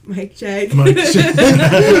Mic check. Mic check.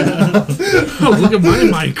 Oh, look at my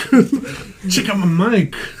mic. Check out my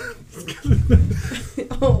mic.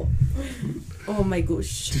 Oh my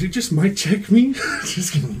gosh. Did you just mic check me?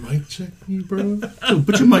 Just gonna mic check me, bro. Oh,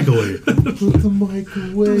 put your mic away. Put the mic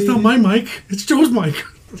away. It's not my mic. It's Joe's mic.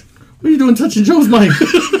 What are you doing touching Joe's mic?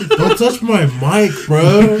 Don't touch my mic,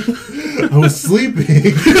 bro. I was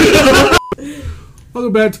sleeping.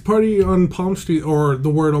 Welcome back to Party on Palm Street, or The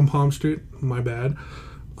Word on Palm Street. My bad.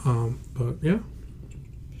 But yeah.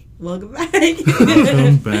 Welcome back.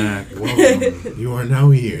 Welcome back. Welcome. You are now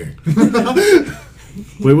here.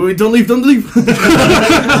 Wait, don't leave. They're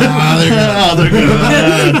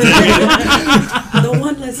The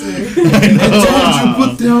one listener. I told you,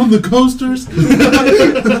 put down the coasters.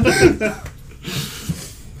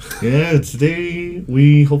 Yeah, today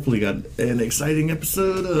we hopefully got an exciting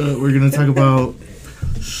episode. We're going to talk about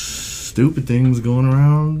stupid things going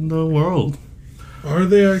around the world. Are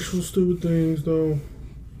they actual stupid things, though?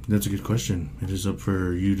 That's a good question. It is up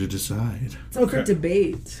for you to decide. It's up for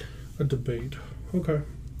debate. A debate. Okay.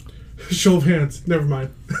 Show of hands. Never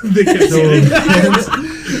mind. They can't see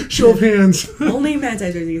it. Show of hands. Only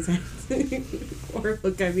Manti Jersey's hands. Or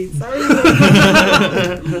look at me. Sorry.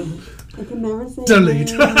 I can never say Delete.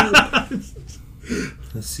 that.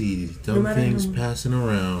 Let's see. Dumb No matter things how- passing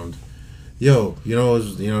around. Yo, you know it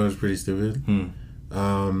was pretty stupid.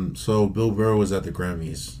 So Bill Burr was at the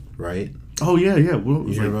Grammys, right? Oh, yeah. Well, it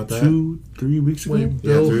was You hear like about that? 2-3 weeks ago. Wait, Yeah,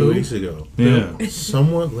 Bill 3 who? weeks ago. Yeah.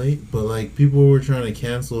 Somewhat late, but like people were trying to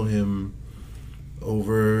cancel him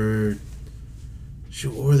over.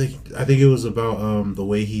 What were they? I think it was about the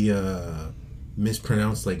way he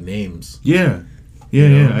mispronounced like names. Yeah. You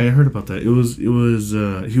know? I heard about that. He was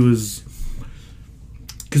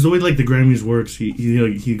because the way like the Grammys works,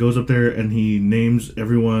 he goes up there and he names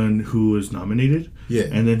everyone who was nominated, Yeah,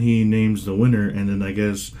 and then he names the winner, and then I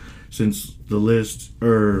guess since the list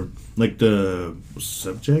or like the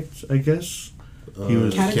subject, I guess he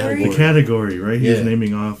was Category? the category, right? He was Yeah.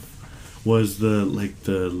 naming off was the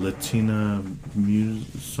Latina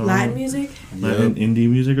song, Latin music? Latin indie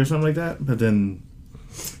music or something like that. But then,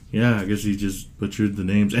 yeah, I guess he just butchered the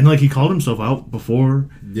names and like he called himself out before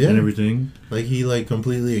Yeah. and everything. Like he like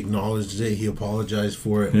completely acknowledged it. He apologized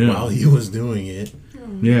for it Yeah. while he was doing it.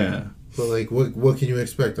 Yeah, But like, what can you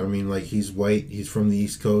expect? I mean, like he's white. He's from the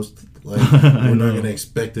East Coast. Like I we're know. not gonna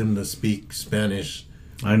expect him to speak Spanish.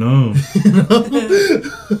 I know. You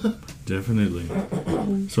know? Definitely.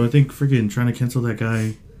 So I think freaking trying to cancel that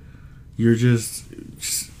guy, you're just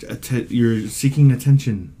you're seeking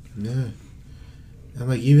attention. Yeah. And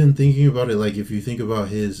like even thinking about it, like if you think about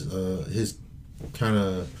his kind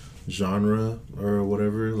of genre or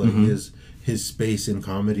whatever, like Mhm. his space in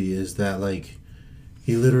comedy is that like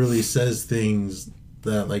he literally says things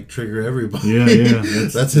that like trigger everybody. Yeah.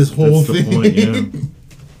 That's his whole that's the thing. point, yeah.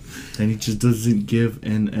 And he just doesn't give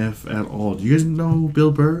an F at all. Do you guys know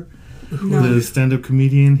Bill Burr? No. The stand-up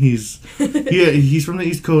comedian. He's from the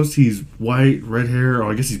East Coast. He's white, red hair. Oh,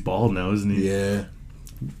 I guess he's bald now, isn't he? Yeah.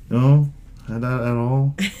 No, not at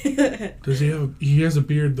all. Does he have? He has a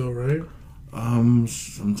beard though, right?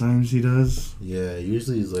 Sometimes he does. Yeah.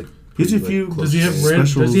 Usually he's like. He's a pretty, few- like, Does he have close to- red?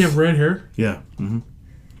 Specials. Does he have red hair? Yeah. Mm-hmm.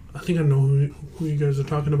 I think I know who you guys are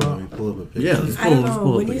talking Let about. me pull up a picture. Yeah. Let's I don't let's know.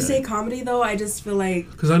 pull When up you the say guy. comedy, though, I just feel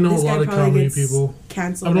like Because I know this a guy lot of probably comedy gets people.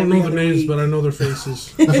 canceled. I don't know every the other names, week. but I know their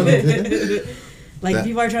faces. Like That-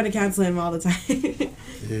 people are trying to cancel him all the time.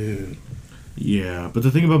 Dude. Yeah, but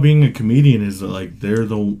the thing about being a comedian is that, like, they're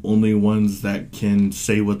the only ones that can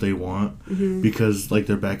say what they want because, like,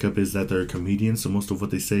 their backup is that they're comedians, so most of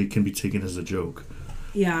what they say can be taken as a joke.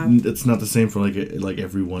 Yeah, It's not the same for, like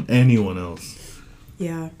anyone else.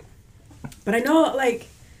 yeah. But I know, like,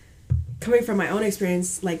 coming from my own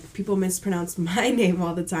experience, like, people mispronounce my name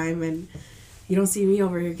all the time, and you don't see me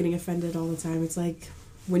over here getting offended all the time. It's like,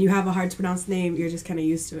 when you have a hard to pronounce name, you're just kind of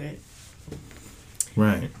used to it.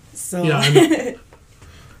 Right. So, Yeah, I know.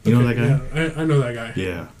 You know that guy? Yeah, I know that guy.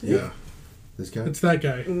 Yeah. Yeah. This guy. It's that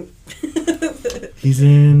guy. He's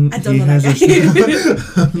in... I don't he know has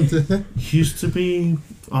that guy. He used to be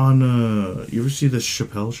on... you ever see the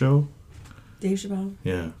Chappelle Show? Dave Chappelle?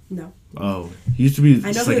 Yeah. No. Oh. He used to be I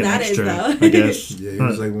know just who like an that is, extra, though. I guess. Yeah, he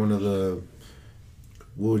was like one of the.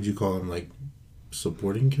 What would you call him? Like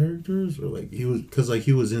supporting characters, or like he was because like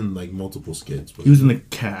he was in like multiple skits. He was in the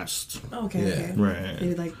cast. Oh, okay, Yeah. okay. Right.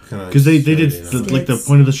 Maybe, like, Because they did Saturday Night. like the Skits.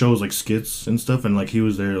 point of the show was like skits and stuff, and like he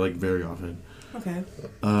was there like very often. okay.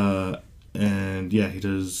 And yeah, he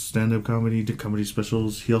does stand up comedy, comedy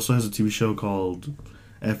specials. He also has a TV show called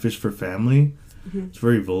F is for Family. It's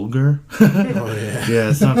very vulgar. Oh yeah. Yeah,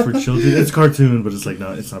 it's not for children. It's cartoon, but it's like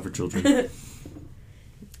not. It's not for children.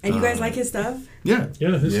 And you guys like his stuff? Yeah.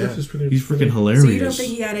 Yeah, his Yeah. stuff is pretty. He's freaking pretty- hilarious. So you don't think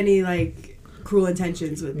he had any like cruel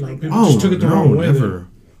intentions with No, like? people Oh, just took it the no, wrong way. never. then.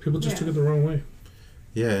 People just Yeah. took it the wrong way.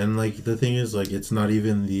 Yeah, and like the thing is, like it's not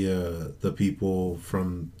even the people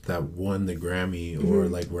from that won the Grammy or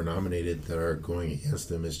like were nominated that are going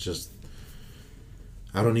against him. It's just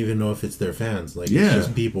I don't even know if it's their fans. Like Yeah. it's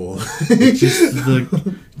just people. It's just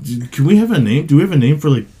can we have a name? Do we have a name for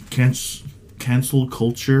like cancel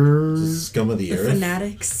culture? Scum of the The earth.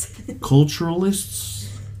 fanatics. Culturalists?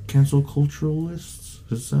 Cancel culturalists?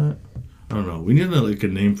 Is that? I don't know. We need like a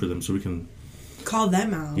name for them so we can Call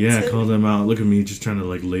them out. call them out. Look at me just trying to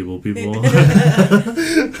like label people.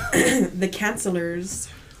 The cancelers.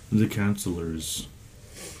 The cancelers.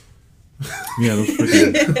 Yeah, those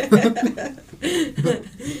freaking.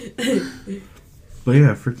 But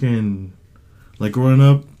yeah, freaking. Like growing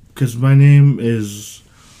up, because my name is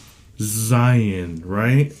Zion,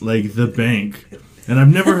 right? Like the bank. And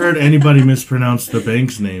I've never heard anybody mispronounce the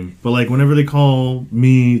bank's name. But like whenever they call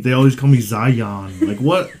me, they always call me Zion. Like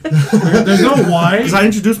what? There's no why. Because I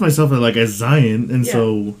introduced myself as Zion, and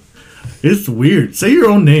so it's weird. Say your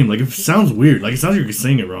own name. Like it sounds weird. Like it sounds like you're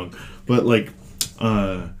saying it wrong. But like,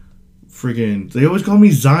 friggin', they always call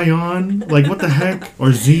me Zion. Like what the heck?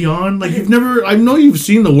 Or Zion? Like you've never. I know you've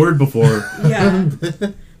seen the word before. Yeah.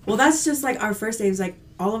 Well, that's just like our first names. Like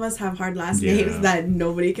all of us have hard last Yeah. names that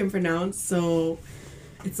nobody can pronounce. So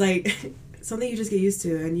it's like something you just get used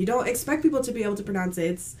to, and you don't expect people to be able to pronounce it.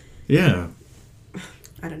 It's Yeah.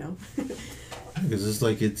 I don't know. Because it's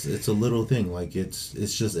like it's a little thing. Like it's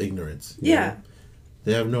just ignorance. you Yeah. know?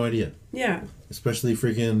 They have no idea. Yeah. Especially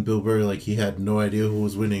freaking Bill Burr. Like he had no idea who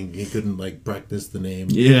was winning. He couldn't like practice the name.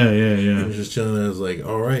 Yeah. He Yeah. was just chilling there. I was like,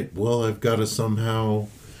 all right, well, I've got to somehow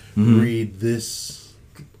Mhm. read this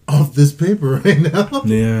off this paper right now.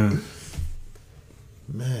 Yeah.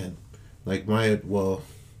 Man, like my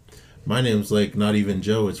name's like not even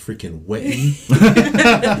Joe. It's freaking Wetty.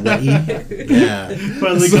 Wetty. Yeah.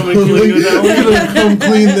 Finally So, coming clean with that we're one. gonna come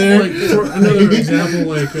clean there. Like for another example,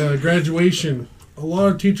 like graduation. A lot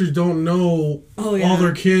of teachers don't know Oh, yeah. all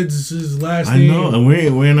their kids' last I name. know, and we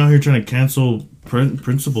ain't out here trying to cancel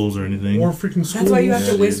principals or anything. Or freaking schools. That's why you have Yeah,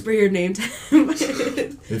 to dude. whisper your name to him.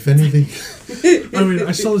 If anything, I mean,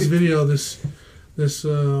 I saw this video. This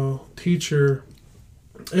teacher.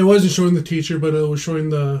 It wasn't showing the teacher, but it was showing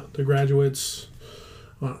the graduates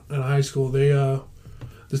at high school.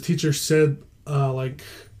 This teacher said like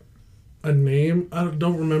a name. I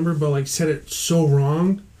don't remember, but like said it so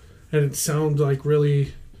wrong, and it sounded like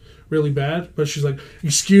really, really bad. But she's like,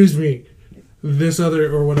 "Excuse me, this other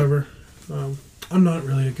or whatever." I'm not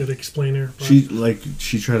really a good explainer. But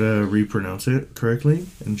She tried to repronounce it correctly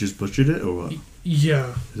and just butchered it, or what?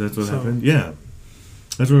 yeah, That's what So- happened. Yeah,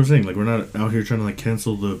 that's what I'm saying. Like we're not out here trying to like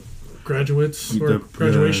cancel the graduates or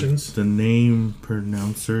graduations. the name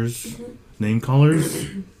pronouncers, name callers.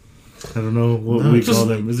 I don't know what No, we just- call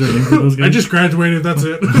them. Is there a name for those guys? I just graduated. That's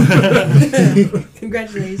it.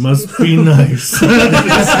 Congratulations. Must be nice.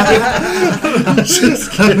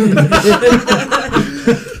 Just kidding.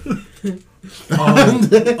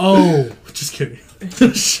 Oh, just kidding.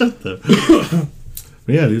 Shut the.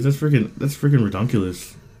 But yeah, dude, that's freaking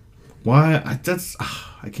ridiculous. Why? I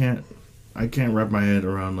can't wrap my head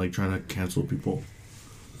around like trying to cancel people.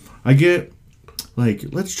 I get like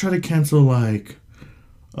let's try to cancel like,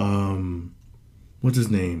 what's his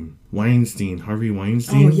name? Weinstein, Harvey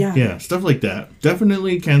Weinstein. Oh, yeah. Yeah, stuff like that.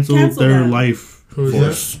 Definitely cancel Cancel their them. life Who is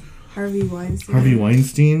force. Harvey Weinstein. Harvey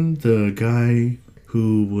Weinstein, the guy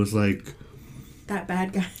who was like That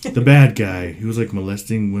bad guy. the bad guy. He was like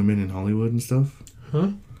molesting women in Hollywood and stuff.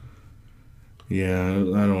 Huh? Yeah, I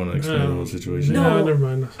don't want to explain the whole situation. No. Nah, never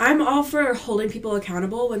mind. I'm all for holding people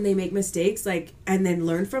accountable when they make mistakes, like, and then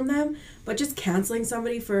learn from them. But just canceling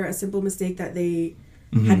somebody for a simple mistake that they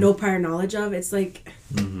had no prior knowledge of, it's like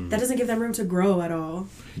that doesn't give them room to grow at all.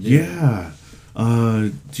 Yeah.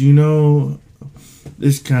 Do you know?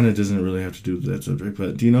 This kind of doesn't really have to do with that subject,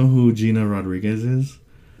 but do you know who Gina Rodriguez is?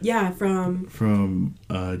 Yeah, from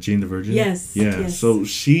Jane the Virgin. Yes, Yeah. yes. So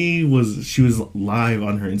she was live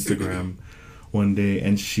on her Instagram one day,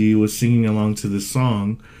 and she was singing along to this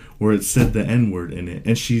song where it said the N word in it,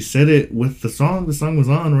 and she said it with the song. The song was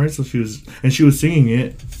on, right? So she was singing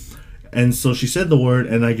it, and so she said the word,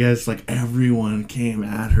 and I guess like everyone came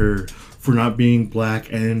at her for not being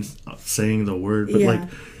black and saying the word, but Yeah. like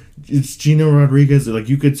it's Gina Rodriguez. Like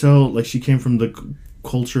you could tell, like she came from the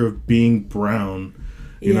culture of being brown.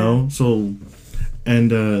 You Yeah. know, so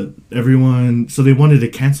and everyone, so they wanted to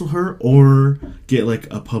cancel her or get like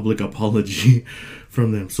a public apology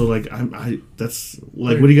from them. So like I that's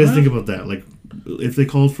like, what do you guys What? think about that? Like if they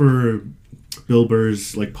called for Bill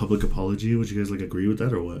Burr's like public apology? Would you guys like agree with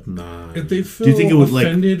that or what? Nah. If they feel you think it would, like,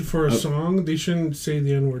 offended for a song, they shouldn't say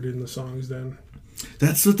the N word in the songs. Then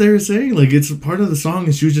That's what they were saying. Like, it's a part of the song,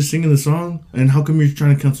 and she was just singing the song. And how come you're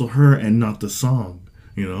trying to cancel her and not the song?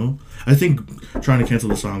 You know, I think trying to cancel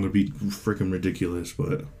the song would be freaking ridiculous.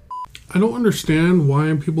 But I don't understand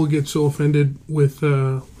why people get so offended with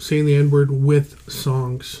saying the N word with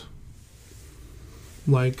songs.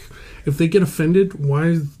 Like, if they get offended, why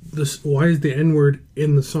is the N word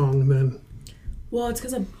in the song then? Well, it's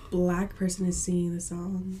because a black person is singing the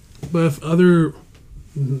song. But if other,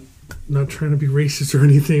 not trying to be racist or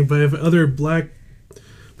anything, but if other black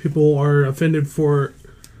people are offended for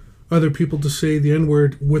other people to say the N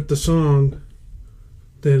word with the song,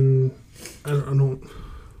 then I don't.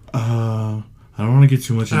 I don't want to get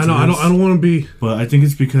too much into I don't want to be. But I think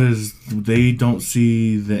it's because they don't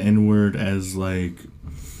see the N word as like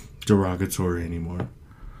derogatory anymore.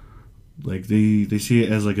 Like they see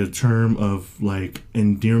it as like a term of like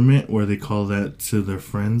endearment, where they call that to their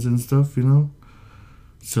friends and stuff, you know,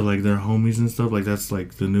 to like their homies and stuff. Like that's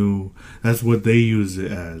like that's what they use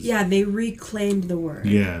it as. Yeah, they reclaimed the word.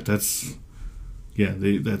 That's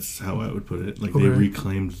how I would put it. Like Okay. they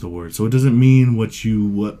reclaimed the word, so it doesn't mean what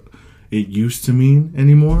it used to mean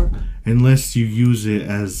anymore, unless you use it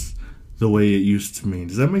as the way it used to mean.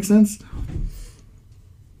 Does that make sense?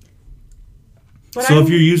 But So if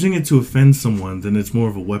you're using it to offend someone, then it's more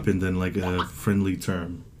of a weapon than like a friendly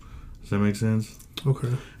term. Does that make sense? Okay.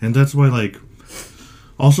 And that's why, like,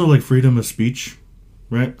 also like freedom of speech,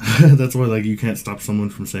 right? That's why like you can't stop someone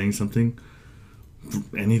from saying something,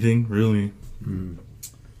 anything really.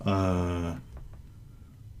 But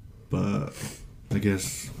I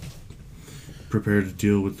guess prepare to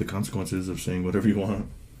deal with the consequences of saying whatever you want.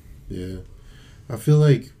 Yeah. I feel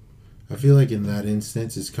like in that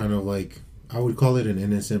instance, it's kind of like, I would call it an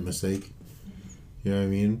innocent mistake. You know what I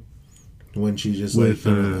mean? When she just With,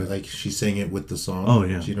 like she sang it with the song. Oh,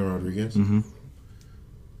 yeah. Gina Rodriguez. Mm-hmm.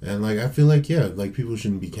 And like I feel like, yeah, like people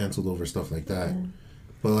shouldn't be canceled over stuff like that.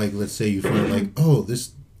 But like, let's say you find like, oh,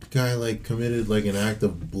 this guy like committed like an act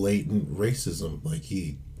of blatant racism, like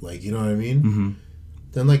he, like, you know what I mean? Mm-hmm.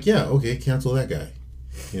 Then like, yeah, okay, cancel that guy,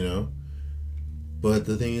 you know. But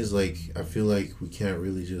the thing is, like, I feel like we can't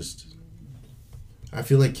really just. I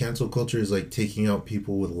feel like cancel culture is like taking out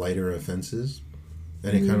people with lighter offenses,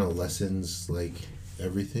 and it kind of lessens like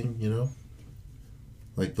everything, you know.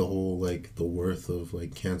 Like the whole like the worth of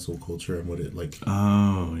like cancel culture and what it like.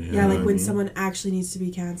 Oh yeah. Yeah, like I when mean? someone actually needs to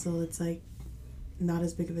be canceled, it's like not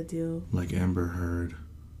as big of a deal. Like Amber Heard.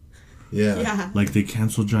 Yeah. Yeah. Like they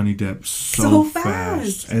canceled Johnny Depp so So fast.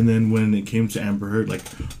 fast. And then when it came to Amber Heard, like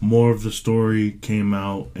more of the story came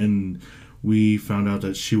out, and we found out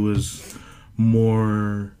that she was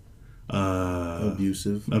more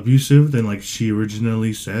abusive than like she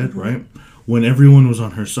originally said, right? When everyone was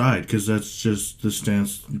on her side, because that's just the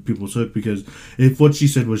stance people took. Because if what she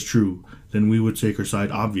said was true, then we would take her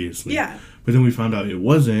side, obviously. Yeah. But then we found out it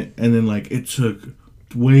wasn't, and then like it took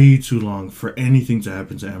way too long for anything to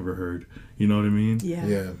happen to Amber Heard. You know what I mean?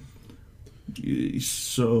 Yeah. Yeah.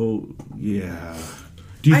 So yeah.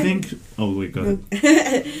 Do you think? Oh wait, go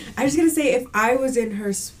ahead. I was gonna say, if I was in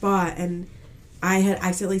her spot and I had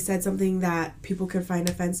accidentally said something that people could find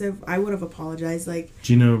offensive, I would have apologized. Like,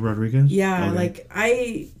 Gina Rodriguez. yeah, Okay. like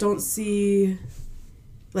I don't see,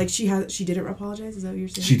 like she didn't apologize. Is that what you're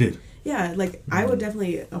saying? She did. Yeah, like I would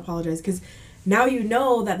definitely apologize, because now you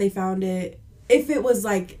know that they found it. If it was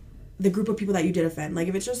like the group of people that you did offend, like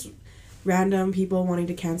if it's just random people wanting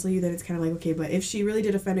to cancel you, then it's kind of like, okay. But if she really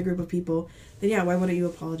did offend a group of people, then yeah, why wouldn't you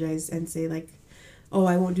apologize and say like, oh,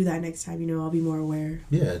 I won't do that next time, you know, I'll be more aware.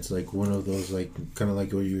 Yeah, it's like one of those, like, kind of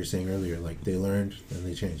like what you were saying earlier. Like, they learned and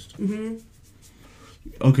they changed. Mm-hmm.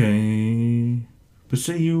 Okay, but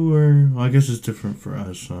say you were. Well, I guess it's different for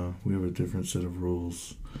us. We have a different set of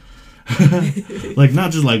rules. Like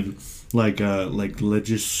not just like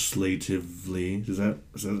legislatively. Is that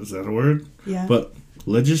a word? Yeah. But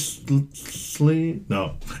legislate?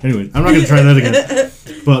 No. Anyway, I'm not gonna try that again.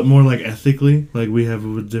 But more like ethically, like we have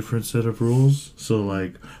a different set of rules. So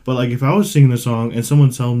like, but like if I was singing a song and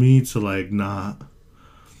someone tell me to like not,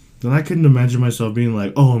 then I couldn't imagine myself being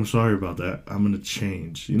like, oh, I'm sorry about that, I'm gonna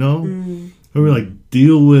change. You know? Or like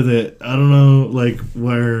deal with it. I don't know, like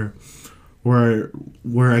where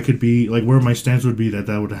I could be, like where my stance would be that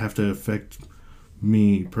would have to affect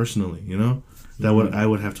me personally. You know, I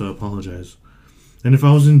would have to apologize. And if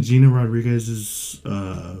I was in Gina Rodriguez's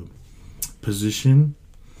position,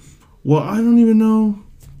 well, I don't even know.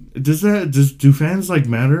 Do fans like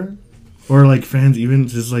matter, or like fans even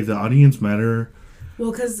just like the audience matter?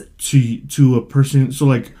 Well, because to a person. So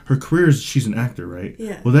like her career is she's an actor, right?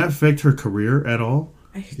 Yeah. Will that affect her career at all?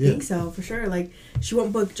 I think so, for sure. Like, she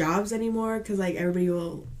won't book jobs anymore because, like, everybody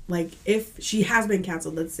will, like, if she has been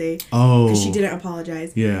canceled, let's say, because she didn't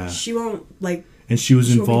apologize. Yeah. She won't, like, And she was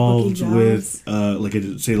she won't be involved booking with, jobs. like,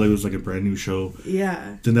 say, like, it was like a brand new show.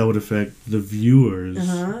 yeah. Then that would affect the viewers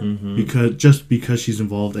Uh-huh. because she's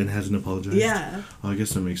involved and hasn't apologized. Yeah. Oh, I guess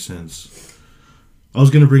that makes sense. I was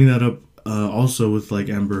gonna bring that up also with like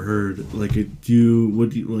Amber Heard. Like, what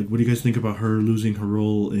do you guys think about her losing her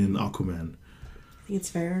role in Aquaman? I think it's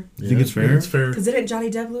fair. You think it's I think fair? it's fair. Because didn't Johnny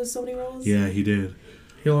Depp lose so many roles? Yeah, he did.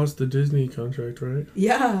 He lost the Disney contract, right?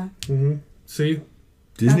 Yeah. Mm-hmm. See?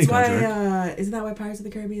 Disney That's contract. why, isn't that why Pirates of the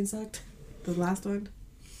Caribbean sucked? The last one?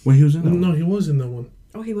 Well, he was in that No, one. he was in that one.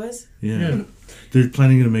 Oh, he was? Yeah. Yeah. They're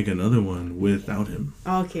planning to make another one without him.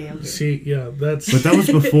 Okay. See, yeah, that's... But that was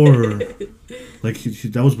before, like,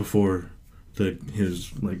 that was before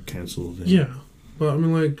his, like, canceled. And, Yeah. But, I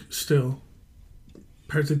mean, like, still,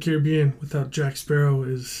 Pirates of the Caribbean without Jack Sparrow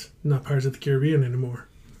is not Pirates of the Caribbean anymore.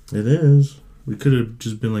 It is. We could have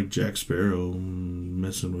just been like Jack Sparrow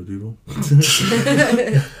messing with people.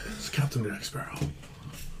 It's Captain Jack Sparrow.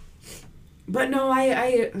 But no,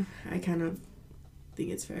 I kind of think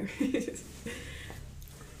it's fair.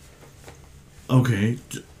 Okay.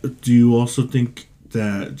 Do you also think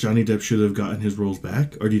that Johnny Depp should have gotten his roles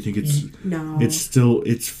back? Or do you think No.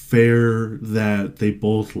 it's fair that they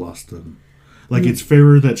both lost them? Like, it's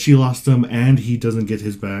fairer that she lost them and he doesn't get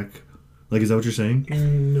his back? Like, is that what you're saying?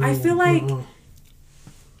 No, I feel like... uh-uh.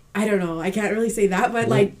 I don't know. I can't really say that, but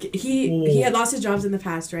like he had lost his jobs in the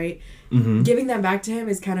past, right? Mm-hmm. Giving them back to him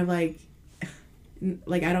is kind of like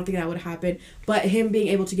I don't think that would happen. But him being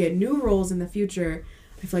able to get new roles in the future,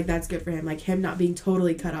 I feel like that's good for him. Like him not being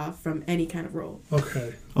totally cut off from any kind of role.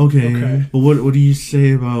 Okay. Okay. But what do you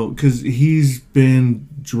say about... Because he's been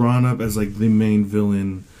drawn up as, like, the main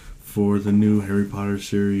villain for the new Harry Potter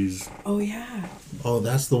series. Oh yeah. Oh,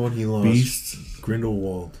 that's the one he lost. Beasts.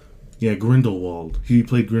 Grindelwald. Yeah, Grindelwald. He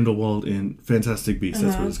played Grindelwald in Fantastic Beasts.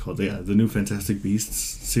 That's what it's called. Yeah, the new Fantastic Beasts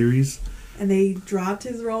series. And they dropped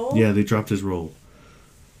his role? Yeah, they dropped his role.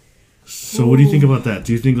 So what do you think about that?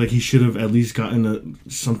 Do you think like he should have at least gotten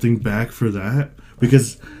something back for that?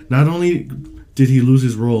 Because not only did he lose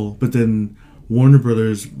his role, but then Warner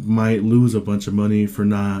Brothers might lose a bunch of money for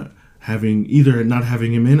not having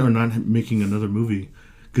him in or not making another movie.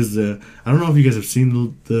 Because I don't know if you guys have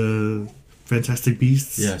seen the Fantastic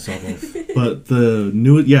Beasts. Yeah, I saw both. But the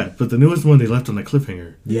newest one they left on a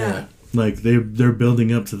cliffhanger. Yeah. Like they're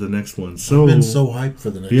building up to the next one. So I've been so hyped for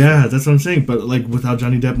the next yeah, one. that's what I'm saying. But like without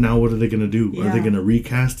Johnny Depp now, what are they gonna do? Are they Yeah. gonna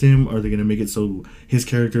recast him? Are they gonna make it so his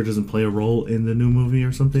character doesn't play a role in the new movie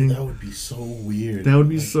or something? That would be so weird. That would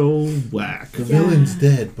be Like, so whack. the villain's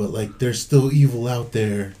dead, but like there's still evil out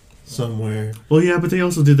there somewhere. Well, yeah, but they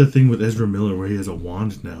also did that thing with Ezra Miller where he has a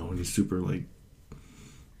wand now and he's super like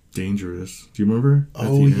dangerous. Do you remember? At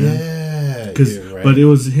Oh the end? yeah. Because Yeah, right. but it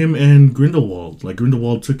was him and Grindelwald. Like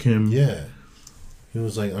Grindelwald took him. Yeah. He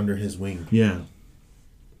was like under his wing. Yeah.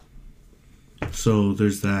 So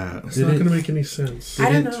there's that. It's Did not it- going to make any sense.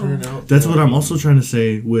 I don't Did it know. turn out That's that- what I'm also trying to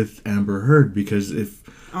say with Amber Heard, because if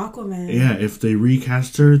Aquaman. if they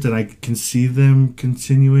recast her, then I can see them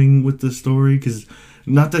continuing with the story. Because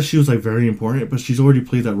not that she was like very important, but she's already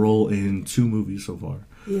played that role in 2 movies so far.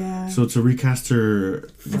 Yeah. So to recast her,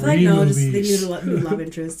 I feel like no, just they movies. need a new love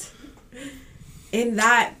interest. In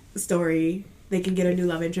that story, they can get a new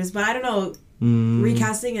love interest, but I don't know.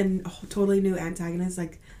 Recasting a totally new antagonist,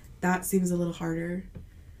 like that seems a little harder.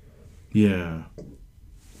 yeah,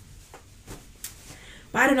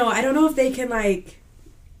 But I don't know. I don't know if they can like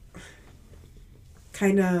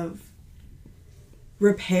kind of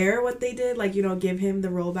repair what they did, like give him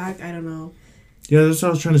the role back. I don't know. yeah, that's what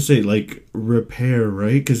I was trying to say. Like repair,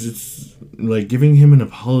 right? Because it's like giving him an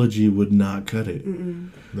apology would not cut it.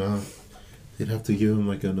 No. They'd have to give him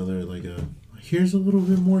like another here's a little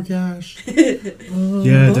bit more cash. Yeah,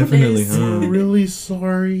 bonus. definitely, We're huh? really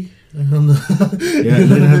sorry. Yeah, and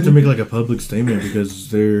then have to make like a public statement because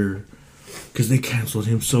they canceled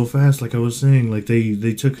him so fast. Like I was saying, like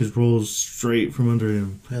they took his roles straight from under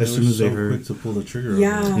him Yeah, as soon were as they so heard. quick to pull the trigger.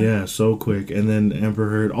 Yeah. On him. Yeah, so quick. And then Amber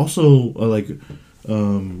Heard also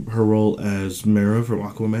her role as Mera from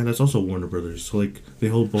Aquaman. That's also Warner Brothers. So like they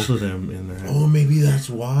hold both of them in their hand. Oh, maybe that's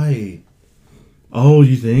why. Oh,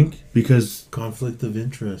 you think? Because Conflict of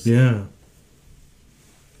interest. yeah,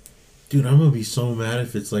 Dude, I'm gonna be so mad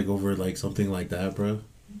if it's like over like something like that, bro.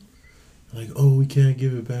 Like, oh, we can't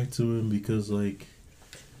give it back to him because like,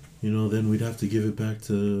 then we'd have to give it back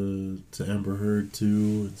to Amber Heard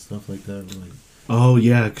too and stuff like that. I'm like, Oh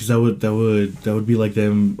yeah, because that would be like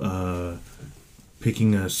them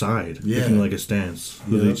picking a side, Yeah. picking like a stance,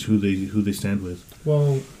 Yep. who they stand with.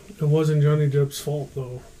 Well, it wasn't Johnny Depp's fault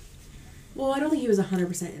though. Well, I don't think he was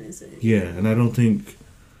 100% innocent. Yeah, and I don't think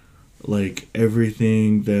like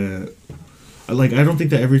everything that I don't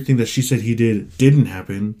think that everything that she said he didn't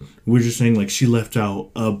happen. We're just saying like she left out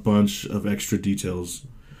a bunch of extra details.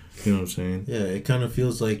 You know what I'm saying? Yeah, it kind of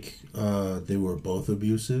feels like they were both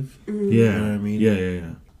abusive. Yeah. You know what I mean?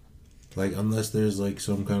 Yeah. Like, unless there's like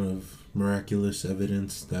some kind of miraculous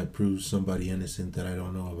evidence that proves somebody innocent that I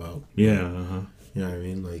don't know about. Yeah. Uh-huh. You know what I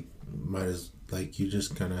mean? Like, you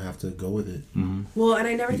just kind of have to go with it. Mm-hmm. Well, and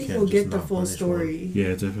I never You think can't we'll just get the not full punish story. Yeah,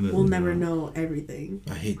 definitely. We'll never not. know everything.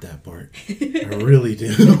 I hate that part. I really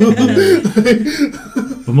do.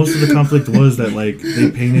 But most of the conflict was that like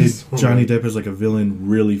they painted So Johnny right. Depp as like a villain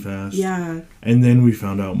really fast. Yeah. And then we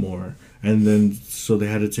found out more. And then so they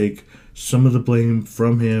had to take some of the blame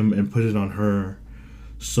from him and put it on her.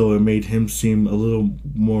 So it made him seem a little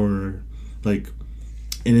more like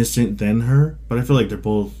innocent than her. But I feel like they're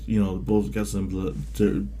both, both got some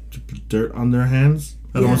dirt on their hands.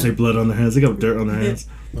 I don't want to Yeah. say blood on their hands. They got dirt on their hands.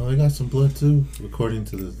 Oh, I got some blood too, according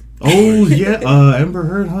to the. Oh yeah, Amber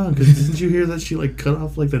Heard, huh? Because didn't you hear that she like cut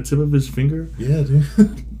off like the tip of his finger? Yeah, dude.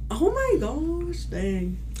 Oh my gosh,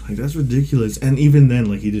 dang. Like that's ridiculous. And even then,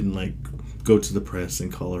 like he didn't like go to the press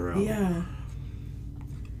and call her out. Yeah.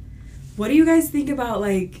 What do you guys think about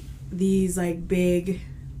like these like big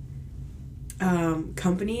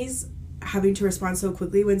companies having to respond so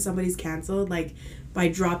quickly when somebody's canceled, like by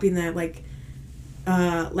dropping that like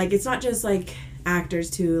it's not just like actors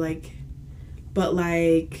too, like but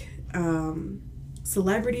like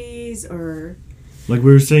celebrities or Like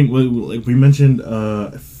we were saying, like we mentioned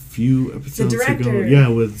a few episodes ago. director. Yeah,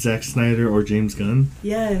 with Zack Snyder or James Gunn.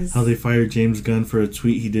 yes. How they fired James Gunn for a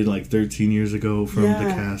tweet he did like 13 years ago from the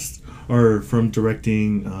Yeah. cast or from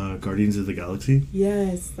directing Guardians of the Galaxy.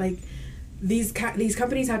 Yes, like these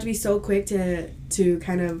companies have to be so quick to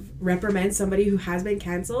kind of reprimand somebody who has been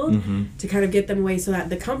canceled Mm-hmm. to kind of get them away so that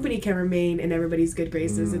the company can remain in everybody's good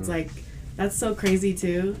graces. Mm. It's like that's so crazy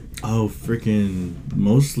too. Oh, freaking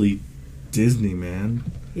mostly Disney, man.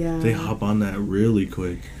 Yeah. They hop on that really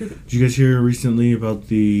quick. Did you guys hear recently about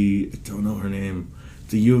I don't know her name,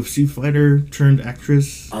 the UFC fighter turned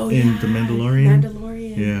actress in The Mandalorian?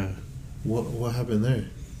 Mandalorian. Yeah. What happened there?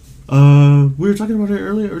 We were talking about it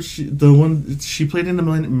earlier. She played in The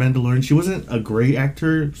Mandalorian. She wasn't a great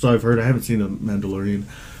actor, so I've heard. I haven't seen The Mandalorian,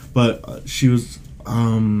 but she was.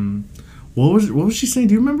 What was she saying?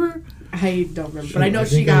 Do you remember? I don't remember, but I know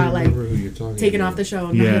she think got like remember who you're talking taken about. off the show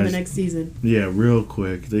and not in the Yes. next season. Yeah, real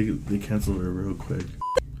quick. They canceled her real quick.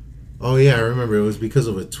 Oh yeah, I remember. It was because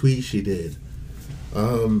of a tweet she did.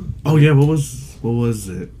 Oh yeah, what was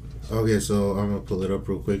it? Okay, so I'm gonna pull it up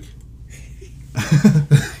real quick.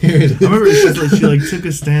 Here it is. I remember she took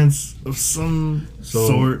a stance of some So-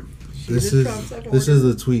 sort. This did is Trump second this order. is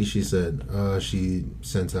the tweet she said. She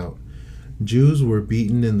sent out. Jews were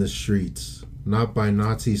beaten in the streets, not by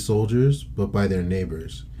Nazi soldiers, but by their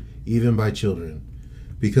neighbors, even by children.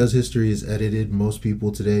 Because history is edited, most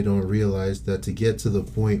people today don't realize that to get to the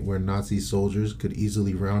point where Nazi soldiers could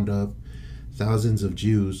easily round up thousands of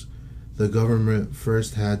Jews, the government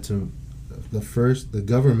first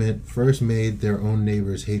made their own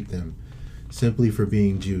neighbors hate them, simply for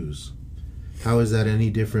being Jews. How is that any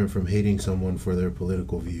different from hating someone for their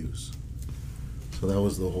political views? So that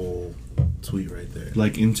was the whole tweet right there.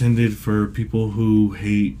 Like intended for people who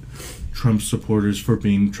hate Trump supporters for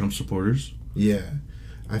being Trump supporters. Yeah.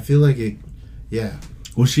 I feel like it, yeah.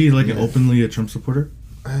 Was she like Yeah. openly a Trump supporter?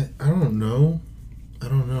 I don't know. A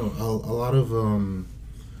lot of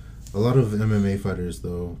MMA fighters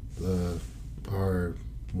though are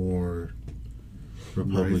more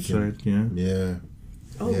Republican. Right side, yeah. Yeah.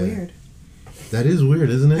 Oh, Yeah. weird. That is weird,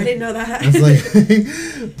 isn't it? I didn't know that. That's like,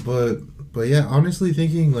 but yeah. Honestly,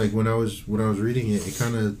 thinking like when I was reading it,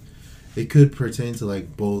 it could pertain to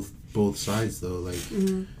like both sides though. Like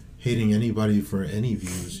Mhm. hating anybody for any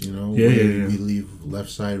views, you know. Yeah, Whether yeah. We leave left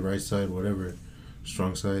side, right side, whatever.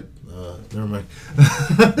 Strong side. Never mind.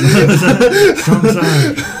 Strong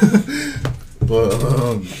side.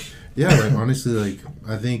 But yeah, like honestly, like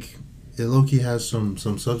I think it low-key has some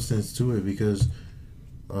substance to it because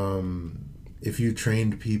if you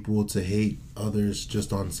trained people to hate others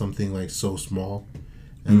just on something like so small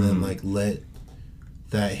and then like let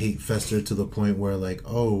that hate fester to the point where like,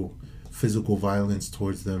 oh, physical violence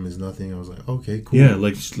towards them is nothing, I was like, okay, cool. Yeah,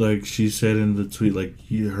 like she said in the tweet, like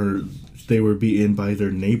they were beaten by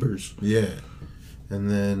their neighbors. Yeah. And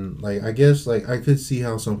then like I guess like I could see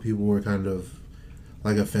how some people were kind of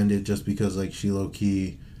like offended just because like she low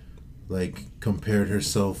key like compared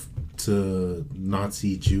herself to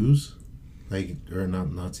Nazi Jews, like, or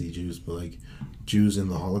not Nazi Jews, but like Jews in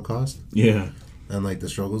the Holocaust Yeah. and like the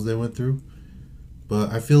struggles they went through. But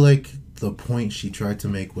I feel like the point she tried to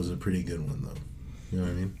make was a pretty good one, though. You know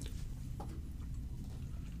what I mean?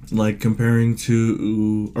 Like comparing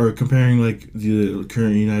like the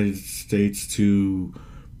current United States to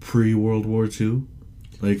pre-World War II,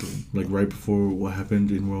 like right before what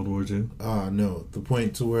happened in World War II. No, the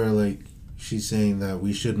point to where like she's saying that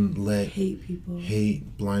we shouldn't let Hate people.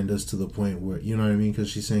 hate blind us to the point where, you know what I mean? Because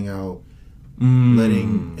she's saying how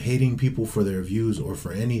Mm. hating people for their views or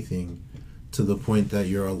for anything to the point that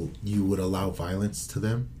you would allow violence to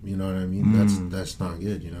them. You know what I mean? That's not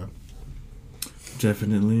good. You know.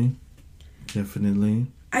 Definitely.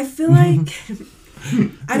 I feel like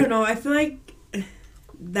I don't know. I feel like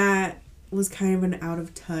that was kind of an out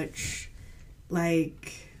of touch.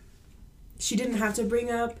 Like, she didn't have to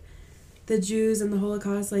bring up the Jews and the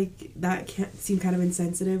Holocaust. Like, that can't seem kind of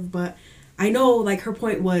insensitive. But I know, like, her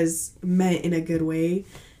point was meant in a good way.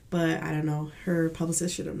 But I don't know. Her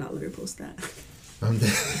publicist should have not let her post that.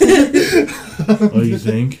 Oh, you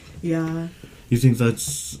think? Yeah. You think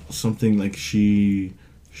that's something like she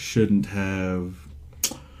shouldn't have?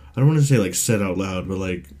 I don't want to say like said out loud, but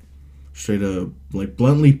like straight up, like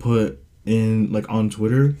bluntly put in like on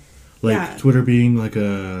Twitter, like Yeah. Twitter being like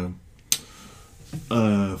a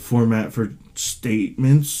format for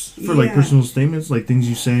statements, for like Yeah. personal statements, like things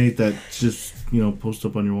you say that just post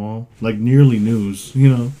up on your wall, like nearly news,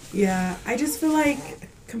 Yeah. I just feel like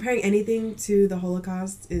comparing anything to the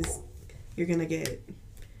Holocaust is, you're going to get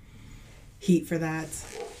heat for that.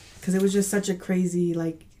 Because it was just such a crazy,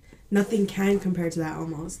 like, nothing can compare to that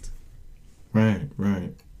almost. Right.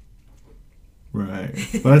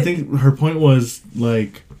 But I think her point was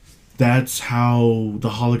like that's how the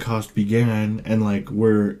Holocaust began, and like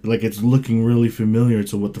it's looking really familiar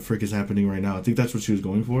to what the frick is happening right now. I think that's what she was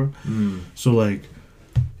going for. So like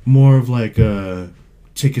more of like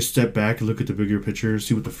take a step back, look at the bigger picture,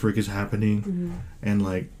 see what the frick is happening, and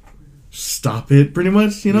like stop it, pretty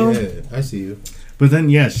much, Yeah, I see you. But then,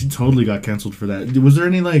 yeah, she totally got canceled for that. Was there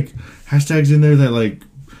any, like, hashtags in there that, like,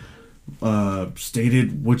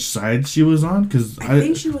 stated which side she was on? Because I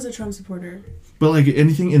think she was a Trump supporter. But, like,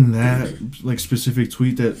 anything in that, like, specific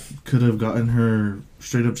tweet that could have gotten her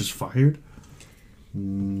straight up just fired?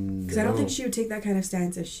 Because I don't think she would take that kind of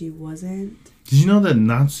stance if she wasn't. Did you know that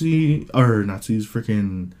Nazis,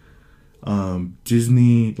 freaking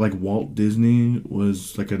Disney, like, Walt Disney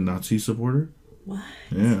was, like, a Nazi supporter? What?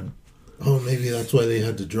 Yeah. Oh, maybe that's why they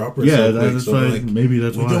had to drop her. Yeah, so quick. that's So, why. like, Maybe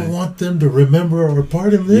that's we why. don't want them to remember our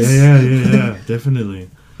part in this. Yeah, definitely.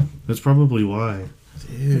 That's probably why.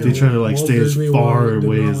 Dude. They try to like Walt stay Disney as far did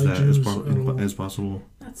away not as like that Jews at all. as possible.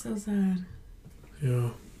 That's so sad. Yeah.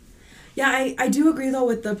 Yeah, I do agree, though,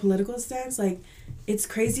 with the political stance. Like, it's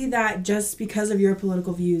crazy that just because of your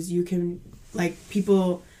political views, you can, like,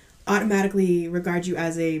 people automatically regard you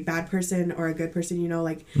as a bad person or a good person,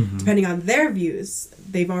 like, depending on their views.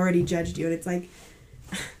 They've already judged you. And it's like,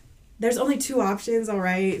 there's only two options, all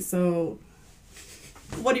right? So,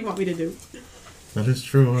 what do you want me to do? That is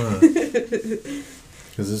true, huh?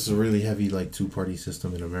 Because this is a really heavy, like, two-party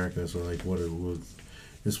system in America. So, like,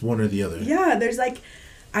 it's one or the other. Yeah, there's, like,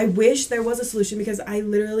 I wish there was a solution because I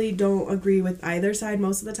literally don't agree with either side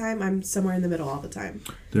most of the time. I'm somewhere in the middle all the time.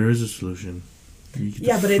 There is a solution.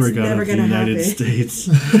 Yeah, but it's never gonna happen. United States.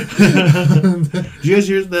 Did you guys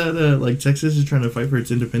hear that like Texas is trying to fight for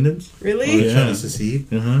its independence? Really? Oh, they're Yeah. trying to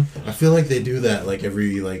secede? Uh-huh. I feel like they do that, like,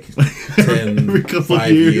 every, like, 10, Every couple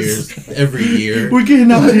 5 years. every year. We're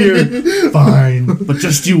getting out of here. Fine. But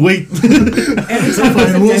just you wait. Every time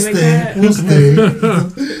Fine, there's a Democrat. We'll stay.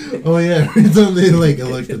 Oh, yeah. Every time they, like,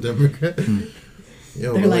 elect a Democrat.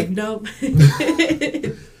 Yo, They're but, like, nope.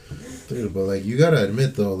 Dude, but, like, you gotta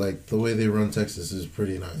admit, though, like, the way they run Texas is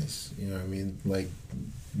pretty nice. You know what I mean? Like,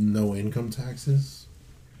 no income taxes.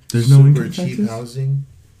 There's no income Super cheap taxes? housing.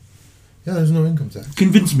 Yeah, there's no income tax.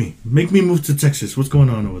 Convince me. Make me move to Texas. What's going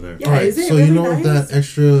on over there? Yeah, Alright, is it so really you know nice? that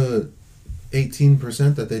extra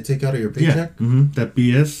 18% that they take out of your paycheck? That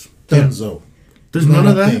BS. Dunzo. There's Not none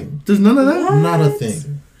of a that. thing. There's none of that. What? Not a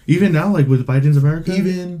thing. Even now, like with Biden's America.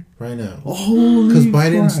 Even right now. Oh, Because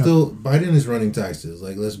Biden is running taxes.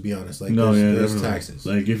 Like, let's be honest. Like, No, yeah, there's definitely. taxes.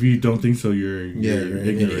 Like if you don't think so, you're you're an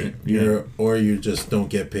ignorant. idiot. Or you just don't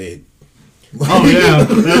get paid. Oh yeah,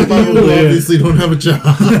 that's You probably it. obviously don't have a job.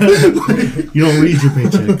 You don't read your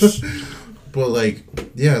paychecks. But, like,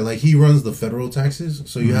 yeah, like, he runs the federal taxes,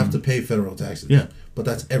 so you have to pay federal taxes. Yeah. But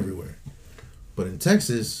that's everywhere. But in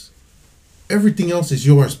Texas, everything else is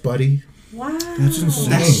yours, buddy. Wow. That's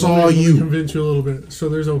insane. I saw Let me you. convince you a little bit. So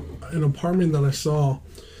there's an apartment that I saw.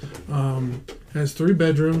 Has 3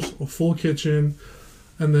 bedrooms, a full kitchen,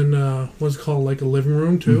 and then what's it called, like a living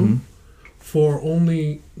room too, for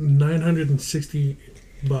only $960.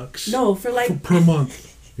 No, for like Per month.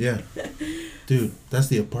 Yeah, dude, that's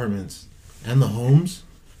the apartments and the homes.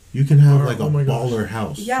 You can have like a Oh my gosh. baller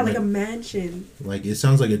house. yeah, like a mansion. Like it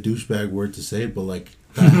sounds like a douchebag word to say, but like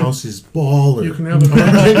that house is baller. You can have a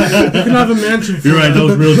mansion. You can have a mansion for, You're right, that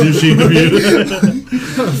was real douchey of you.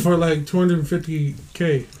 for like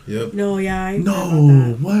 $250K. Yep. No, yeah. I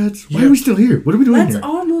No, what? Why are we still here? What are we doing Let's here?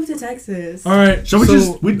 all move to Texas. All right. Shall we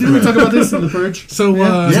so, didn't we talk about this in the purge? So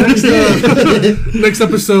next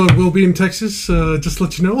episode we'll be in Texas. Just to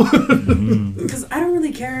let you know. Because I don't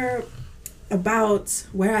really care about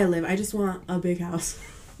where I live. I just want a big house.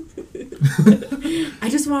 I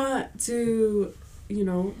just want to,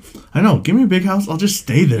 I know. Give me a big house. I'll just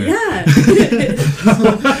stay there. yeah.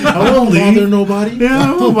 I won't bother nobody.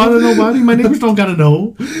 Yeah, I won't bother nobody. My neighbors don't gotta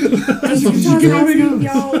know.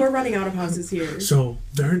 Y'all, we're running out of houses here. So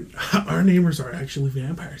our neighbors are actually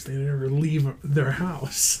vampires. They never leave their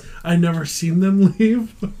house. I never seen them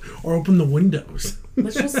leave or open the windows.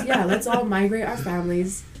 Let's all migrate our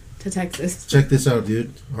families to Texas. Check this out,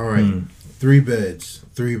 dude. All right, 3 beds,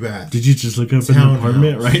 3 baths. Did you just look up an Townhouse.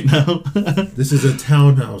 apartment right now? This is a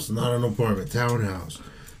townhouse, not an apartment. Townhouse,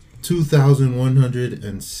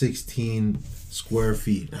 2,116 square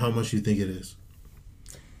feet. How much you think it is?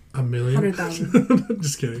 $1 million. 100,000.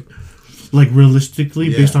 Just kidding. Like realistically,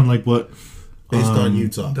 Yeah. based on like what? Based on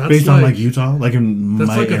Utah, That's Based on like Utah, like in that's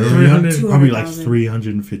my like a area, 300 probably like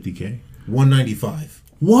 200,000. 350K. 195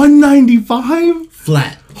 195?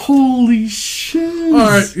 flat, Holy shit!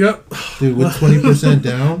 All right. Yep. dude. With 20%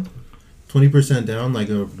 down, 20% down, like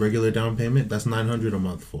a regular down payment. That's 900 a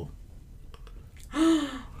month full.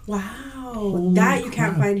 Wow. That you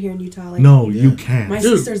can't find here in Utah. Like, No, Yeah. you can't. My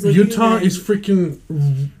Dude, sister's living Utah in- is freaking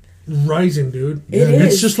rising, dude. It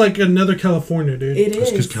It's is. just like another California, dude. It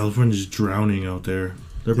It's because is. California's drowning out there.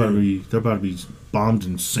 They're about to be bombed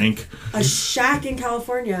and sank. A shack in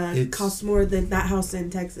California It's- costs more than that house in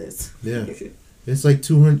Texas. Yeah, it's like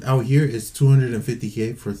 200 out here. It's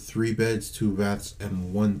 250K for 3 beds, 2 baths,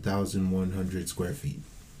 and 1,100 square feet.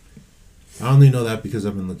 I only know that because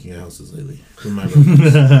I've been looking at houses lately with my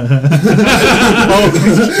brothers.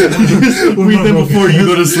 We did before you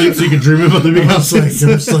go to sleep so you can dream about the big I'm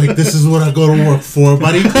just like, this is what I go to work for,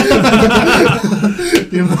 buddy. You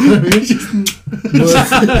know what I mean?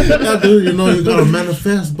 Yeah, dude, you gotta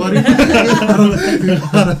manifest, buddy. You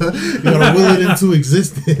gotta will it into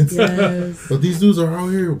existence. Yes. But these dudes are out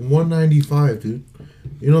here 195, dude.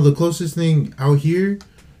 The closest thing out here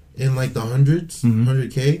in like the hundreds,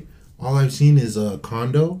 100K, all I've seen is a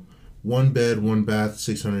condo, 1 bed, 1 bath,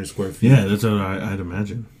 600 square feet. Yeah, that's what I'd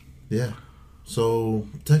imagine. Yeah. So,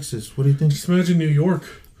 Texas, what do you think? Just imagine New York.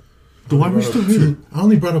 Why are we still here? I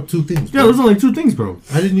only brought up 2 things. Yeah, bro. there's only 2 things, bro.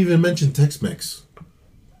 I didn't even mention Tex-Mex.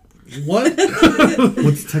 What?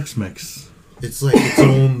 What's Tex-Mex? It's like its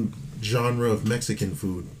own genre of Mexican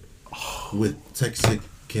food with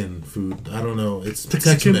Texican food. I don't know. It's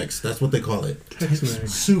Texican? Tex-Mex. That's what they call it.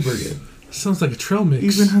 Tex-Mex. Super good. Sounds like a trail mix.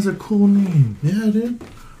 Even has a cool name. Yeah, dude.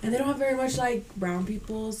 And they don't have very much like brown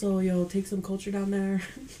people, so you'll take some culture down there.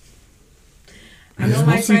 I It's know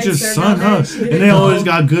my mostly friends, just they're sun, down huh? there. And they always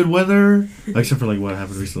got good weather, except for like what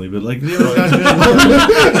happened recently. But like they always got good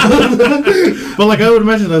weather. But like I would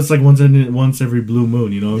imagine that's like once every blue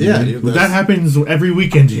moon, you know? What I Yeah, mean? dude, But that's- that happens every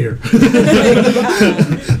weekend here.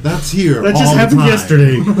 That's here. That all just the happened time.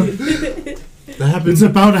 yesterday. That happens. It's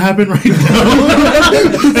about to happen right now.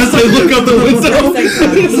 As I look out the window.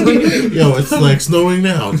 Yo, it's like snowing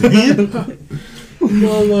now, dude.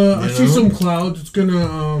 Well, I You see know? some clouds. It's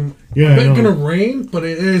gonna Yeah, I I bet know. gonna rain, but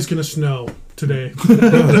it is gonna snow today.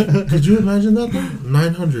 Could you imagine that though?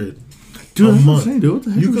 900 Dude, a that's what I'm month. saying, dude. What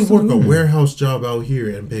the heck You is could going work a on? warehouse job out here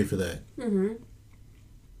and pay for that.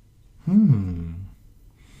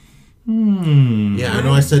 Yeah, I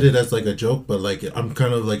know I said it as like a joke, but like I'm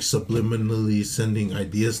kind of like subliminally sending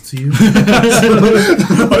ideas to you.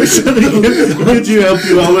 Could you help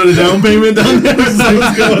you out with a down payment down there?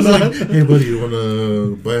 What's going on? Hey, buddy, you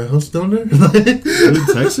wanna buy a house down there? Dude,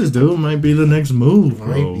 Texas, dude, might be the next move, bro.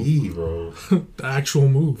 Might be, bro. The actual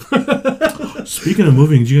move. Speaking of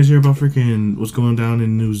moving, did you guys hear about freaking what's going down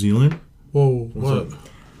in New Zealand? Whoa, What's what? up?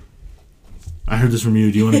 I heard this from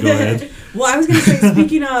you. Do you want to go ahead? Well, I was gonna say,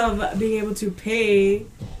 speaking of being able to pay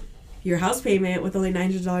your house payment with only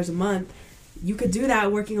 $900 a month, you could do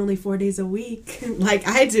that working only 4 days a week, like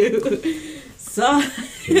I do. So,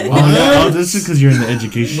 Oh, this is because you're in the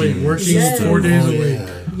education. Wait, working Yes. 4 days Oh, a week.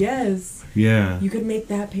 yeah. yes, Yeah. you could make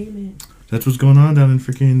that payment. That's what's going on down in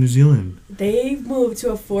freaking New Zealand. They've moved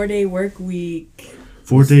to a 4-day work week.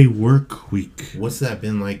 4-day work week. What's that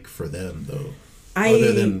been like for them though? I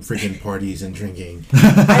Other than freaking parties and drinking.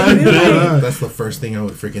 I feel like That's the first thing I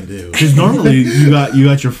would freaking do. Because normally you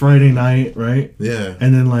got your Friday night, right? Yeah.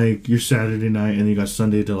 And then like your Saturday night, and you got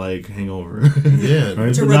Sunday to like hang over. Yeah.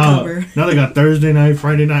 Right? To But now, recover. now they got Thursday night,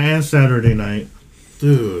 Friday night, and Saturday night.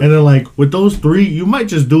 Dude. And then like with those three, you might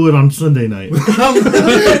just do it on Sunday night.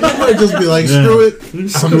 I might just be like, Yeah. screw it.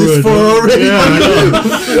 Screw I'm this it, far dude. already. Yeah, I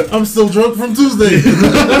know. I'm still drunk from Tuesday.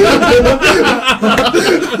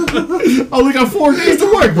 I only got 4 days to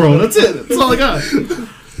work, bro. That's it. That's all I got.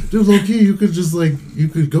 Dude, low key, you could just like, you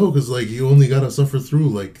could go because like you only gotta suffer through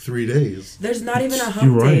like 3 days. there's not even a You're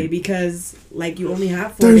hump day right. because like you only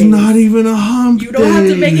have 4 There's days. not even a hump. You don't have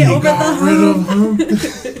to make it day. over the hump.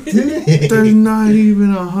 There's not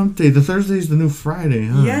even a hump day. The Thursday's the new Friday,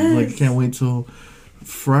 huh? Yes. Like, you can't wait till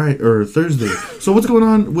Friday or Thursday. So what's going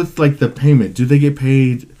on with like the payment? Do they get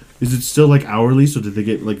paid? Is it still like hourly? So did they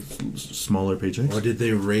get like smaller paychecks? Or did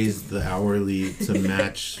they raise the hourly to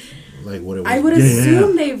match like what it was? I would Yeah,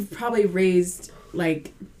 assume they've probably raised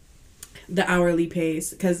like the hourly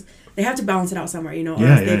pays because they have to balance it out somewhere, you know, or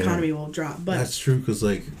Yeah, else yeah, the economy will drop. But That's true because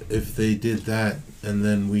like if they did that and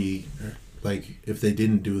then we like if they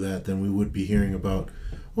didn't do that, then we would be hearing about,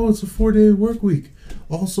 oh, it's a 4-day work week.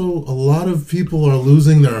 Also, a lot of people are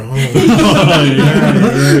losing their homes.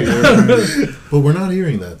 But we're not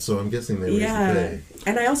hearing that, so I'm guessing they raised the yeah, pay.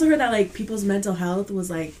 and I also heard that like people's mental health was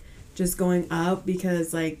like just going up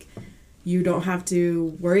because like you don't have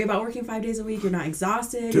to worry about working 5 days a week. You're not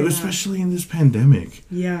exhausted. Dude, you're not- especially in this pandemic.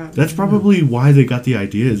 yeah. That's probably why they got the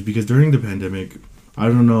ideas, because during the pandemic, I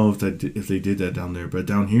don't know if they did that down there, but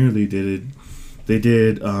down here they did it. They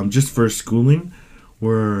did just for schooling,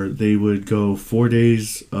 where they would go 4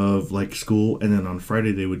 days of like school, and then on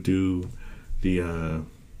Friday they would do the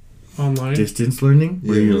Online. distance learning,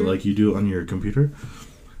 where Yeah. you like you do it on your computer.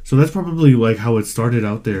 So that's probably like how it started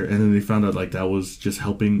out there, and then they found out like that was just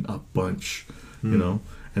helping a bunch, you know,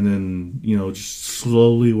 and then just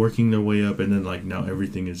slowly working their way up, and then like now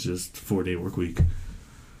everything is just 4-day work week.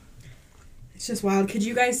 It's just wild. Could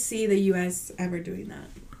you guys see the U.S. ever doing that?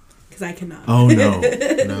 Because I cannot. Oh no,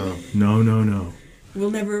 No,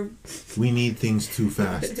 We'll never. we need things too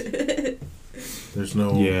fast. There's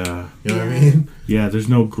no, Yeah, you know what I mean? yeah. There's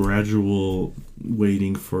no gradual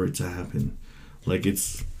waiting for it to happen, like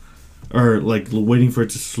it's, or like waiting for it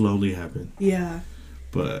to slowly happen. Yeah.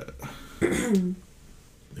 But It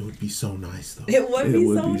would be so nice though. It would it be,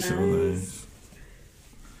 would so, be nice. so nice.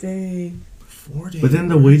 Dang. 4 days. But then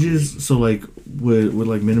the wages, so like would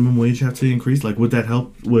like minimum wage have to increase? Like would that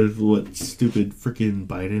help with what stupid freaking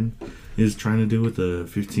Biden is trying to do with the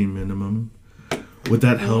 15 minimum? Would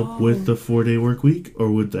that help with the 4-day work week,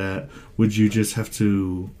 or would you just have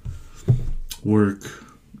to work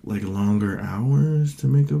like longer hours to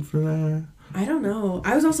make up for that? I don't know.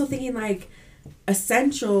 I was also thinking like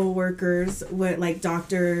essential workers with like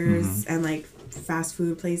doctors and like fast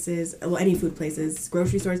food places, well, any food places,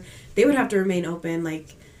 grocery stores, they would have to remain open,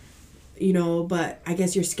 like, you know, but I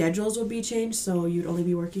guess your schedules would be changed, so you'd only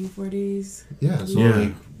be working 4 days. Yeah, so Yeah.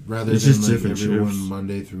 like rather It's than just like different everyone shifts.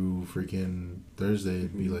 Monday through freaking Thursday,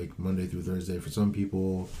 it'd be like Monday through Thursday for some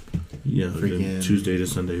people. Yeah, Freaking- then Tuesday to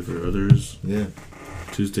Sunday for others. Yeah,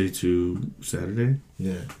 Tuesday to Saturday.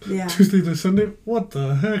 yeah. Yeah. Tuesday to Sunday? What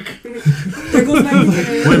the heck? There goes my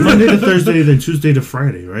weekend. Wait, Monday to Thursday, then Tuesday to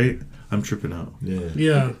Friday, right? I'm tripping out. Yeah.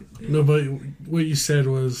 Yeah. No, but what you said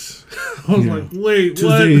was, I was Yeah. like, wait,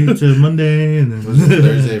 Tuesday what? to Monday, and It was then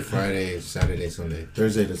Thursday, Friday, Saturday, Sunday.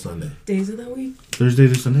 Thursday to Sunday. Days of the week. Thursday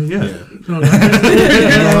to Sunday. Yeah. Yeah. No,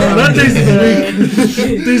 not days of the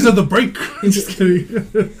week. Days of the break. Just kidding.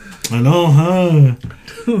 I know,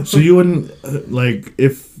 huh? So you wouldn't like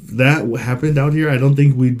if that happened out here. I don't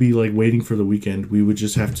think we'd be like waiting for the weekend. We would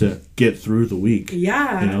just have to get through the week.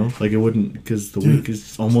 Yeah. You know, like it wouldn't, because the Dude. week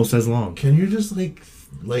is almost as long. Can you just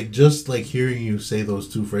just hearing you say those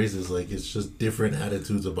two phrases, like it's just different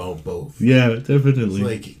attitudes about both. Yeah, It's definitely.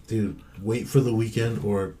 like, dude, wait for the weekend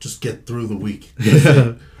or just get through the week.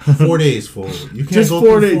 Yeah. 4 days, fool. You can't Just go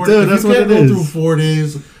 4 through days, 4 dude, if that's you what can't it go is. through 4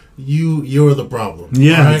 days. You're the problem.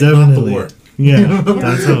 Yeah, alright? Not the definitely. work. Yeah,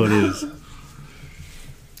 that's how it is.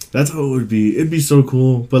 That's how it would be. It'd be so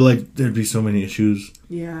cool, but like there'd be so many issues.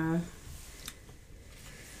 Yeah.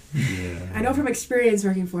 Yeah. I know from experience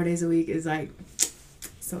working 4 days a week is like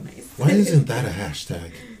so nice. Why isn't that a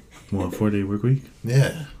hashtag? What, 4-day work week?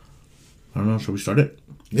 Yeah. I don't know. Shall we start it?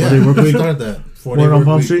 Yeah, 4-day work week. Start that. 4-day Word on work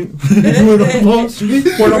Palm week. Street. Word on Palm Street.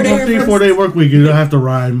 Word on Palm Street. 4-day work week. You don't have to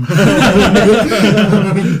rhyme.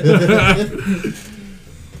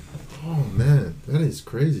 Oh man, that is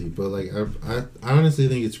crazy. But like, I honestly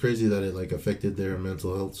think it's crazy that it like affected their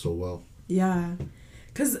mental health so well. Yeah.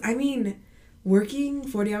 Because, I mean, working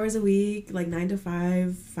 40 hours a week, like 9 to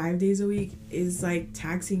 5, 5 days a week, is like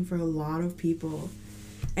taxing for a lot of people.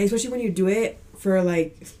 And especially when you do it for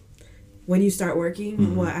like, when you start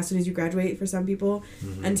working, as soon as you graduate for some people,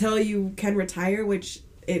 until you can retire, which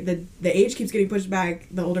the age keeps getting pushed back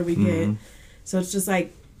the older we get. So it's just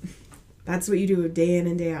like, that's what you do day in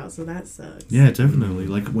and day out. So that sucks. Yeah, definitely.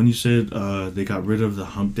 Like when you said they got rid of the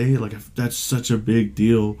hump day, like that's such a big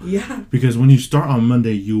deal. Yeah. Because when you start on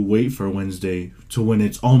Monday, you wait for Wednesday to when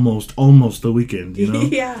it's almost the weekend, you know?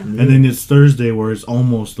 Yeah. And then it's Thursday where it's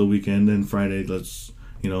almost the weekend, and Friday,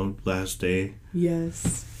 last day.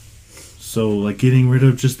 Yes. So, like, getting rid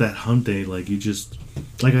of just that hump day, like, you just,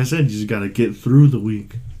 like I said, you just gotta get through the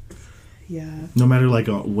week. Yeah. No matter, like,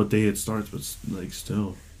 what day it starts, but, like,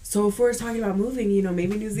 still. So if we're talking about moving,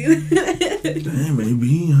 maybe New Zealand. Damn,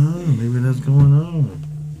 maybe, huh? Maybe that's going on.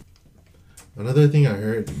 Another thing I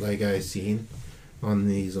heard, like I seen on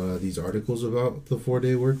these articles about the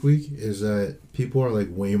 4-day work week, is that people are, like,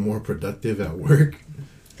 way more productive at work.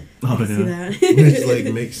 Oh, I see that. Which,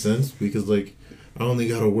 like, makes sense because, like, I only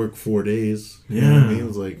gotta work 4 days. You know what I mean?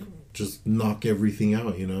 It's like, just knock everything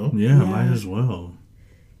out, you know? Yeah, might as well.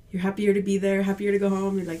 You're happier to be there, happier to go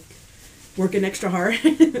home. You're, like, working extra hard.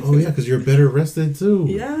 Oh, yeah, because you're better rested, too.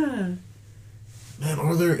 Yeah. Man,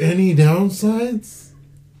 are there any downsides?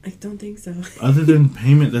 I don't think so. Other than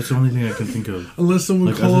payment, that's the only thing I can think of. Unless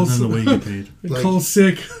someone Like, other calls, than the way you get paid. Like- calls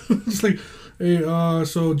sick. It's like, hey,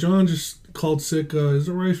 so John just called sick. Is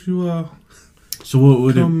it right if you So what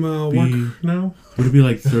would come it be? work now? Would it be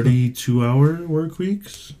like 32-hour work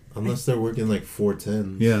weeks? Unless they're working, like,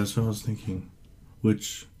 4/10s. Yeah, that's what I was thinking.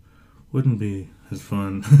 Which wouldn't be as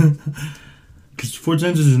fun. Because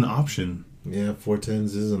 4/10s is an option. Yeah,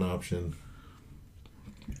 4/10s is an option.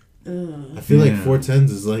 Ugh. I feel like Yeah.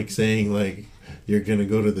 4/10s is like saying, like, you're gonna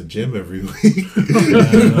go to the gym every week. You I know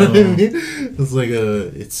what I know. mean? It's like,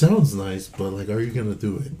 it sounds nice, but, like, are you gonna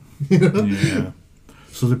do it? You know? Yeah.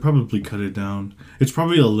 So they probably cut it down. It's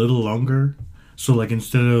probably a little longer. So, like,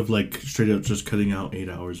 instead of, like, straight up just cutting out 8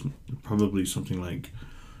 hours, probably something like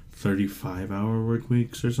 35-hour work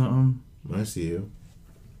weeks or something. I see you.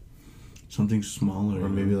 Something smaller. Or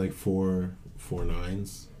maybe, like, 4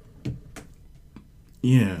 9s.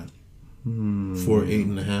 Yeah. 4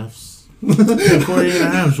 8.5s. Yeah, 4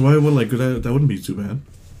 8.5. So why would, like, that wouldn't be too bad.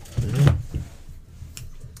 Yeah.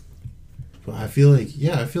 But I feel like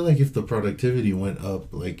if the productivity went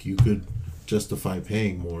up, like, you could justify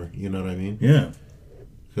paying more. You know what I mean? Yeah.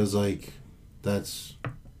 Because, like, that's...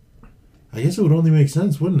 I guess it would only make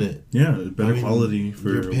sense, wouldn't it? Yeah, better I mean, quality for...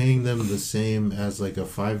 You're paying them the same as, like, a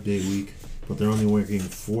 5-day week, but they're only working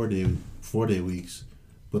 4-day weeks,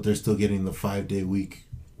 but they're still getting the 5-day week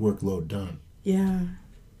workload done. Yeah.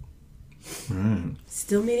 Right.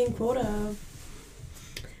 Still meeting quota.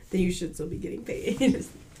 Then you should still be getting paid.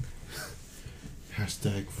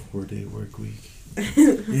 Hashtag 4-day work week.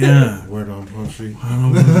 Yeah. Word on Palm Street.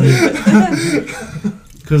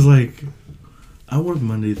 Because, like, I work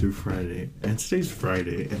Monday through Friday, and today's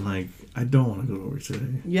Friday, and, like, I don't want to go to work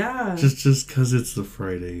today. Yeah. Just because it's the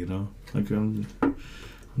Friday, you know? Like, I'm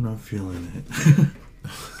not feeling it.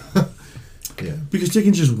 Yeah. Because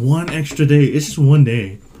taking just one extra day, it's just one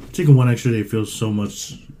day. Taking one extra day feels so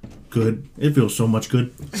much good. It feels so much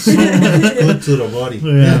good. Good to the body.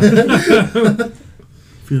 Yeah.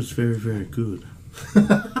 Feels very, very good.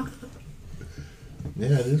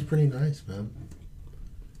 Yeah, it is pretty nice, man.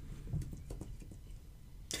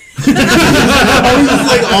 I was just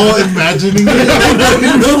like all imagining it.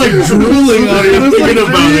 Just like drooling out here thinking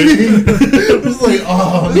about it. It was like,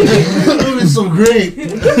 oh, man, that was so great.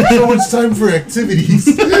 So much time for activities.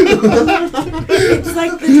 It's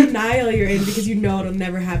like the denial you're in because you know it'll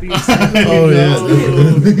never happen. Oh, yeah.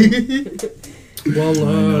 Well,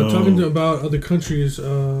 know. talking about other countries,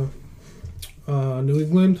 New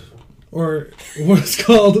England, or what's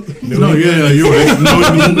called? No, yeah, you're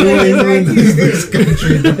right. This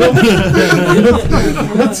country.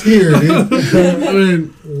 What's here, dude? I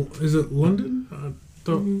mean, is it London?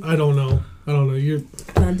 I don't know. You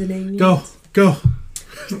London, England. go.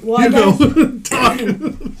 Well, I guess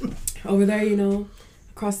over there,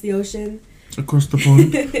 across the ocean, Across the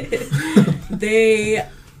pond. they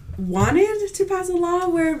wanted to pass a law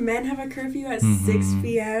where men have a curfew at 6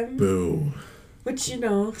 p.m. Boo. Which, you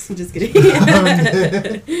know, I'm just kidding.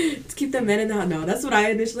 To keep the men in the house. No, that's what I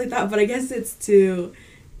initially thought. But I guess it's to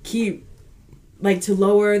keep, like, to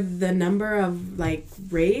lower the number of, like,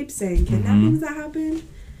 rapes and kidnappings that happen.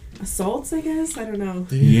 Assaults, I guess. I don't know.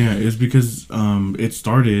 Yeah, it's because it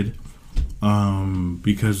started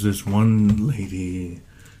because this one lady,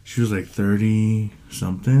 she was like 30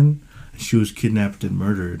 something. She was kidnapped and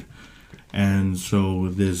murdered. And so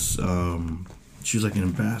this she was like an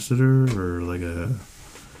ambassador or like I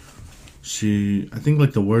think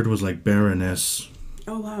like the word was like baroness.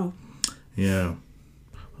 Oh, wow. Yeah.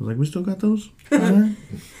 I was like, we still got those?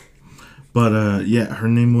 But yeah, her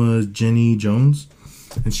name was Jenny Jones.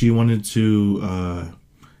 And she wanted to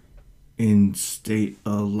instate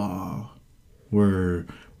a law where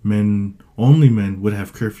only men would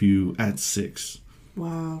have curfew at 6.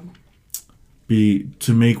 Wow.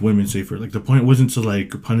 To make women safer. Like, the point wasn't to,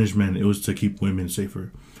 like, punish men. It was to keep women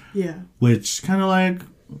safer. Yeah. Which, kind of like...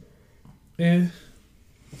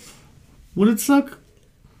 Would it suck?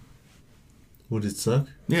 Would it suck?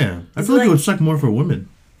 Yeah. I Is feel it like it would suck more for women.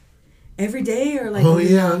 Every day or like... Oh,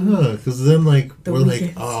 yeah, because then, like, The we're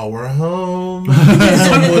weekends. like, oh, we're home.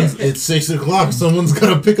 It's 6 o'clock. Someone's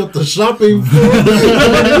got to pick up the shopping for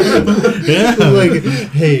Yeah. Like,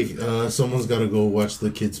 hey, someone's got to go watch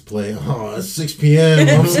the kids play. Oh, it's 6 p.m.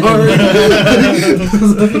 I'm sorry.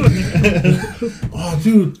 Oh,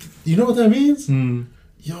 dude, you know what that means?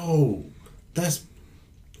 Yo, that's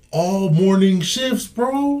all morning shifts,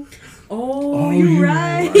 bro. Oh, you're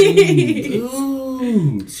right.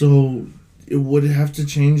 Dude. So, it would have to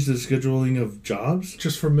change the scheduling of jobs?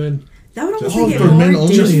 Just for men. That would almost Oh, make it for more men only.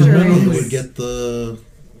 dangerous. For men You only. would get the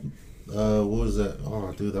what was that?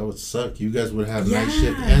 Oh, dude, that would suck. You guys would have night Yeah.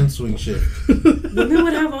 shift and swing shift. Women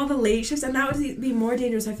would have all the late shifts, and that would be more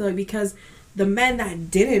dangerous, I feel like, because the men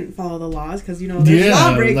that didn't follow the laws, because, you know, there's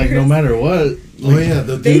lawbreakers. like no matter what. Oh yeah,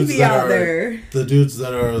 the They'd dudes be that out are there. the dudes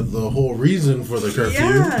that are the whole reason for the curfew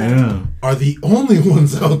Yeah. are the only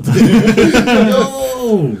ones out there.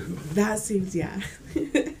 Yo, That seems, yeah.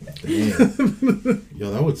 damn.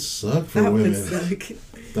 Yo, that would suck for That women. would suck.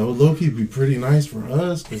 That would low key be pretty nice for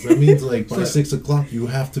us, because that means like by 6 o'clock you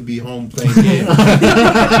have to be home playing games. You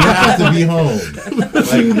have to be home.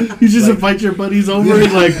 Like, You just invite your buddies over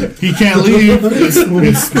and like, he can't leave. It's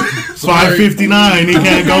 5:59. He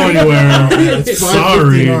can't go anywhere. it's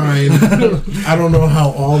Sorry. 5:59. I don't know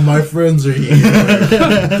how all my friends are here.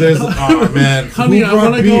 There's man, Honey, who I brought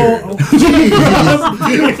want to beer? go.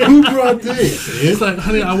 Jeez. Who brought this? It's like,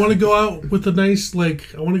 honey, I want to go out with a nice,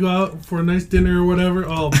 like, I want to go out for a nice dinner or whatever.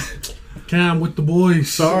 Oh, Cam with the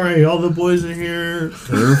boys. Sorry, all the boys are here.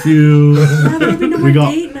 Curfew. Yeah, there'll be no We more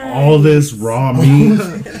got date night. all this raw meat.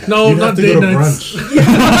 No, You'd not have to date go to nights.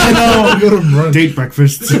 brunch. Go to brunch. Date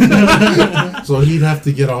breakfast. So he'd have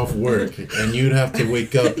to get off work, and you'd have to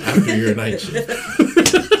wake up after your night shift.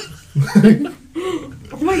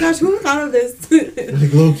 Oh my gosh, who thought of this?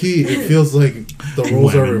 Like low key, it feels like the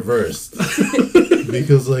roles are Women. reversed.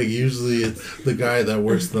 Because like usually it's the guy that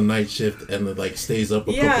works the night shift and like stays up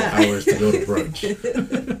a Yeah. couple hours to go to brunch.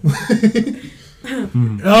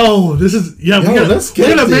 Oh, this is Yo, let's we're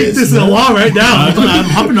get gonna make this a man. law right now. I'm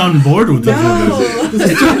hopping on board with this. No. This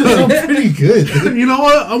is starting to sound pretty good. You know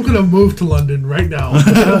what? I'm gonna move to London right now.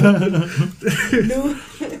 No.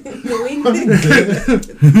 New England.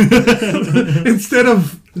 instead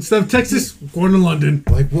of Texas, going to London.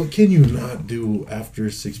 Like, what can you not do after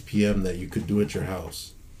 6 p.m. that you could do at your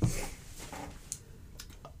house?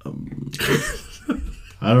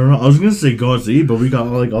 I don't know. I was gonna say go out to eat, but we got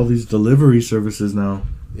like all these delivery services now.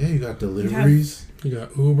 Yeah, you got deliveries. You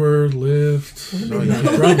got Uber, Lyft, No, you got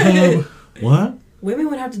Grubhub. What? Women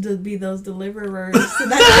would have to be those deliverers. So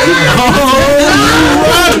that's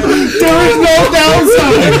There is no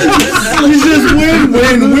downside. It's just win.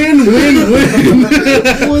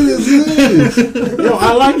 What is this? Yo,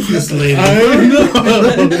 I like this lady. I know.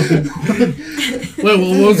 Wait,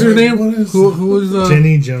 what was her name? What is- Who was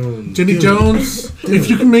Jenny Jones. Jenny Jones?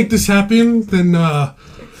 If you can make this happen, then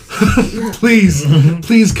please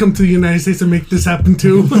come to the United States and make this happen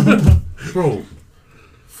too. Bro,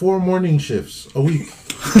 4 morning shifts a week.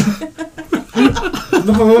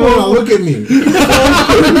 No, look at me. 4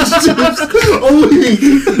 morning shifts a week.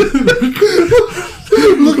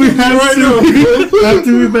 Look We at me have right to, now. have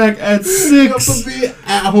to be back at We have 6. to be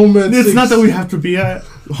at home at 6. It's not that we have to be at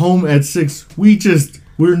home at 6. We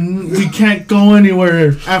can't go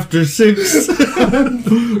anywhere after 6.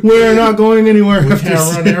 We're not going anywhere We after can't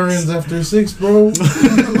 6. run errands after 6, bro.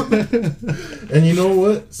 And you know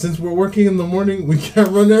what? Since we're working in the morning, we can't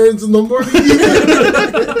run errands in the morning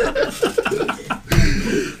either.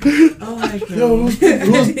 oh my god. Yo,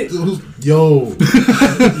 Yo, who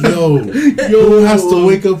has to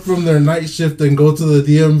wake up from their night shift and go to the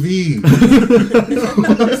DMV?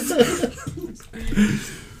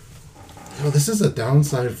 Yo, this is a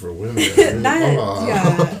downside for women.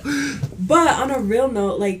 Yeah. But on a real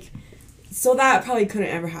note, like, so that probably couldn't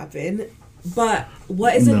ever happen. But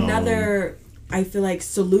what is another, I feel like,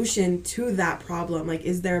 solution to that problem? Like,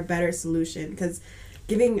 is there a better solution? Because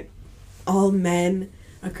giving all men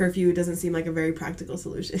a curfew doesn't seem like a very practical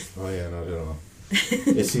solution. Oh, yeah, not at all.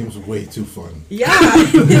 It seems way too fun. Yeah.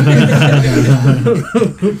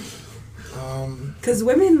 Because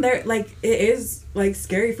women, they're like, it is like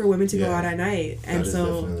scary for women to go out at night, and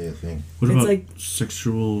so definitely a thing. What it's about like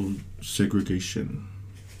sexual segregation?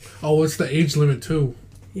 Oh, it's the age limit too.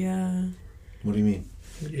 Yeah. What do you mean?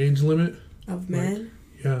 The age limit Of men.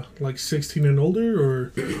 Yeah, like 16 and older,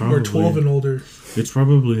 or Probably. 12 and older. It's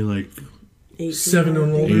probably like 18 7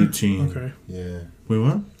 and older. 18. Okay. Yeah. Wait,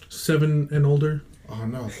 what? 7 and older. Oh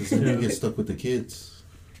no, because then you get stuck with the kids.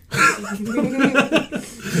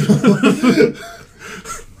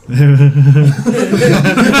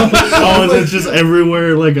 Oh, it's just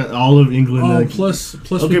everywhere, like all of England. Oh, like, plus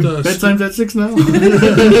okay, with the bedtime's at 6 now.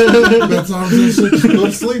 Bedtime's at 6. Go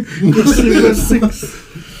to sleep. At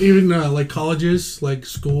 6. even like colleges, like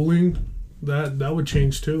schooling, that would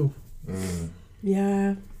change too.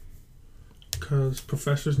 Yeah. Because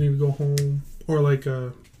professors need to go home, or like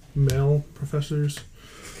male professors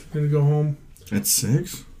need to go home. At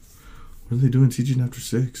 6? What are they doing teaching after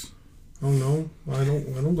 6? Oh no, I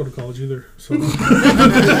don't go to college either. So I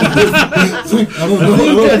don't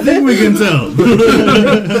know. I think we can tell.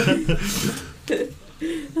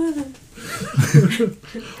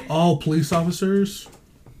 all police officers,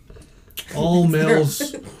 all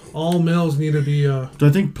males need to be Do I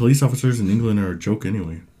think police officers in England are a joke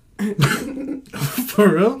anyway? for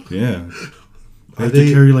real. Yeah. They Are have they-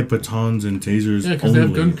 to carry like batons and tasers. Yeah, because they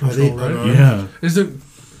have gun only. control, Are they right? unarmed? Yeah.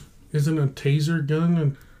 Isn't a taser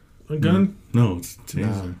gun a gun? No, it's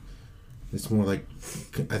taser. Nah. It's more like,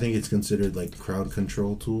 I think it's considered like crowd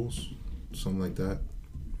control tools, something like that.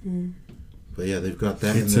 But yeah, they've got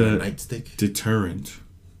that It's in their a- nightstick. Deterrent.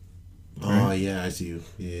 Oh yeah, I see you.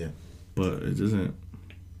 Yeah. But it doesn't.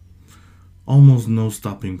 Almost no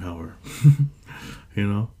stopping power. You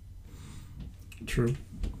know? True.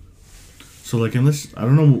 So like unless I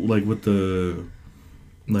don't know like what the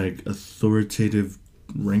like authoritative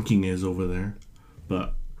ranking is over there,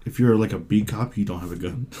 but if you're like a B cop, you don't have a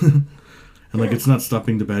gun, and like it's not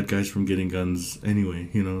stopping the bad guys from getting guns anyway,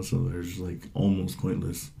 you know. So they're just like almost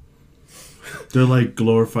pointless. They're like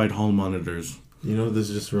glorified hall monitors. You know what this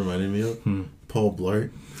just reminded me of? Hmm. Paul Blart.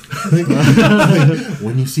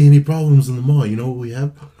 When you see any problems in the mall, you know what we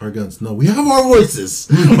have? Our guns. No, we have our voices.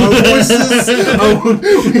 Our voices.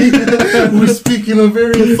 We speak in a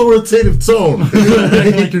very authoritative tone. Act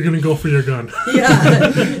like you're gonna go for your gun. Yeah.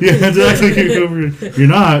 Yeah, exactly. You're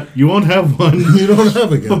not. You won't have one. You don't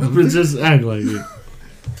have a gun. But just act like it.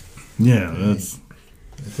 Yeah, that's.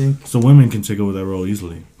 I think. So women can take over that role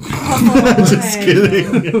easily. Just kidding.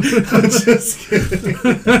 I'm just kidding.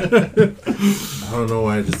 I don't know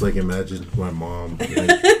why I just like imagined my mom. Like,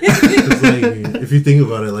 'cause, like, if you think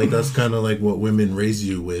about it, like that's kind of like what women raise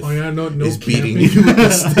you with. Oh yeah, no is beating camping. you with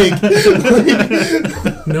a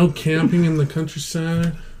stick. No camping in the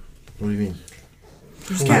countryside. What do you mean?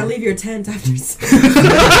 You just can't leave your tent after. You just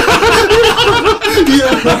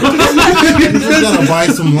gotta buy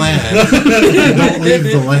some land. Don't leave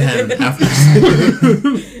the land after.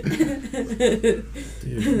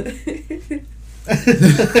 Dude.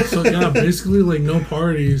 So yeah, basically like no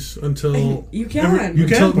parties until You can.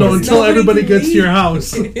 until Nobody everybody can gets to your leave.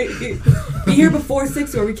 house. Be here before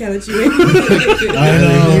 6 or we can't let you in. I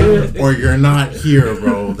know. Or you're not here,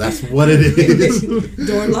 bro. That's what it is.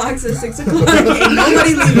 Door locks at 6 o'clock. Ain't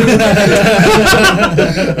nobody leaving.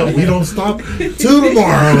 We don't stop till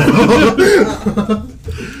tomorrow.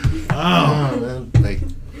 Oh man, like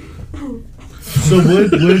So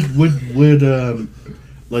would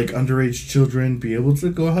like underage children be able to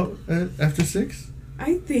go out after 6?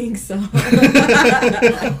 I think so.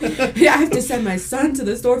 Yeah, I have to send my son to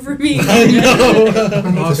the store for me.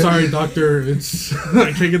 Oh, sorry, doctor. It's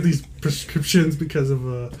I can't get these prescriptions because of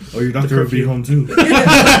Oh, your doctor would be curfew. home too.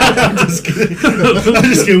 I'm just kidding. I'm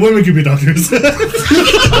just kidding. Women can be doctors.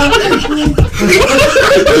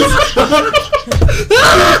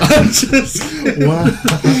 I'm just kidding. wow.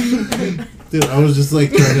 Dude, I was just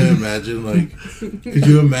like trying to imagine, like, could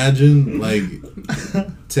you imagine, like,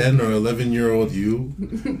 10 or 11-year-old you,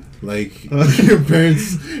 like, your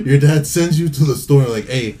parents, your dad sends you to the store, like,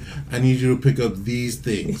 hey, I need you to pick up these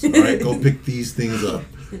things, all right? Go pick these things up.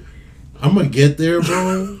 I'm gonna get there,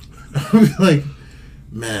 bro. I'd be like,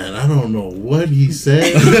 man, I don't know what he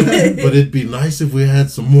said, but it'd be nice if we had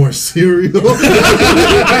some more cereal.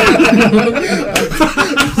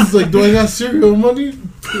 It's like, do I got cereal money?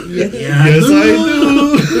 Yeah. Yes, I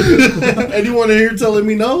do. Anyone in here telling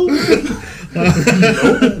me no?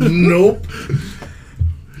 Nope.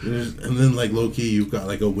 And then, like, low-key, you've got,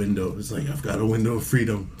 like, a window. It's like, I've got a window of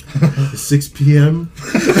freedom. It's 6 p.m.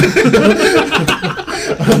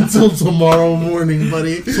 until tomorrow morning,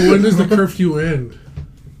 buddy. So when does the curfew end?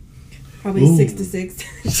 Probably Ooh. 6 to 6.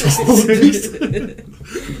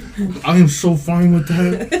 I am so fine with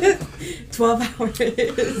that. 12 hours.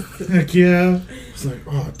 Heck yeah. It's like,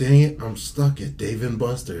 oh, dang it, I'm stuck at Dave and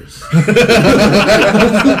Buster's.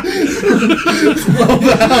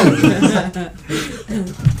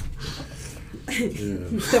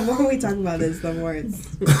 The more we talk about this, the more it's.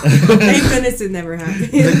 Thank goodness it never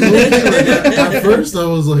happened. At first, I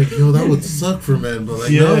was like, yo, that would suck for men. But,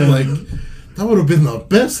 like, now I'm like, that would have been the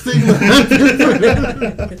best thing that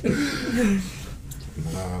happened.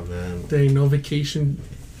 Nah, man. Dang, no vacation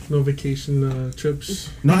trips.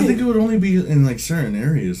 No, I think it would only be in like certain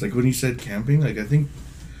areas. Like when you said camping, like I think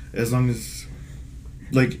as long as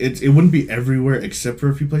like it wouldn't be everywhere except for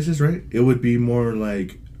a few places, right? It would be more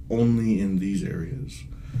like only in these areas.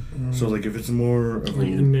 So like if it's more of Like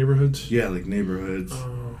in neighborhoods. yeah, like neighborhoods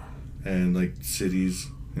Oh. and like cities,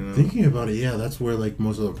 you know. Thinking about it, yeah, that's where, like,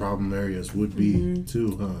 most of the problem areas would be,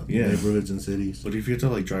 too, huh? Yeah. Neighborhoods and cities. But if you have to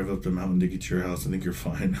like drive up the mountain to get to your house, I think you're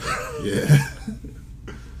fine. Yeah.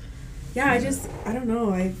 Yeah, I don't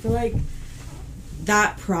know. I feel like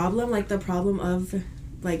that problem, like the problem of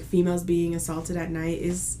like females being assaulted at night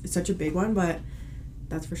is such a big one, but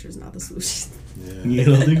that's for sure is not the solution. Yeah. You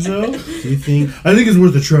don't think so? Do you think... I think it's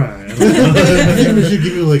worth a try. I think we should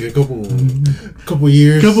give you, like, a couple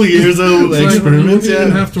years. Couple years of It's like, experiments. you didn't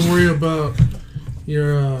Yeah. have to worry about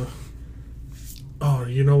your. Oh,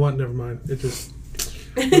 you know what? Never mind. It just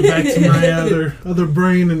went back to my other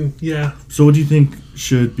brain, and yeah. So what do you think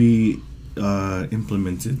should be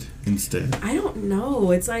implemented instead? I don't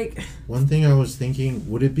know. It's like One thing I was thinking,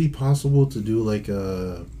 would it be possible to do, like,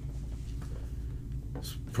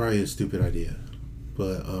 it's probably a stupid idea,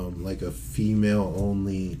 but, like, a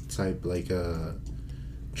female-only type, like,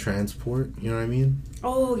 transport, you know what I mean?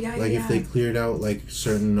 oh yeah, Like, yeah. if they cleared out, like,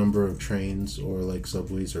 certain number of trains or, like,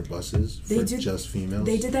 subways or buses They for did- just females.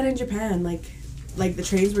 They did that in Japan. Like the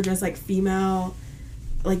trains were just like female.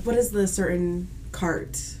 Like what is the certain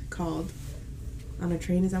cart called on a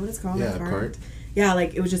train? Is that what it's called? Yeah, A cart. Yeah,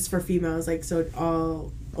 like it was just for females. Like so,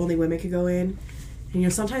 only women could go in. And you know,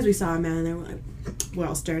 sometimes we saw a man and they were like, we're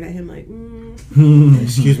all staring at him like.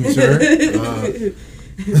 Excuse me, sir.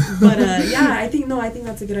 But yeah, I think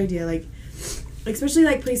that's a good idea. Like, especially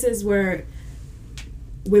like places where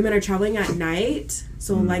women are traveling at night,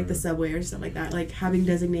 so like the subway or stuff like that, like having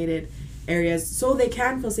designated areas so they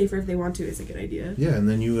can feel safer if they want to is a good idea. Yeah, and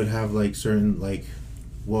then you would have, like, certain, like,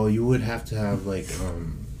 well, you would have to have, like,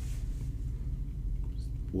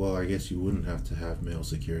 well, I guess you wouldn't have to have male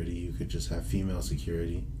security. You could just have female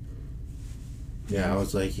security. Yeah, I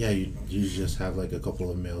was like, yeah, you just have, like, a couple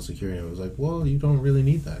of male security. I was like, well, you don't really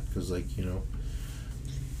need that because, like, you know,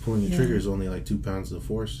 pulling the Yeah. trigger is only, like, 2 pounds of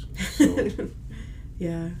force. So,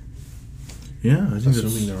 Yeah. Yeah, I think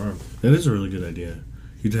assuming they're armed. that is a really good idea.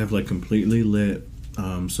 You'd have like completely lit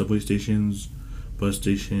subway stations, bus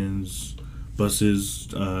stations, buses.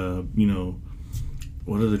 You know,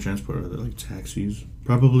 what other transport are there? Like taxis,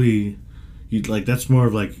 probably. You'd like that's more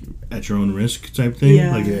of like at your own risk type thing.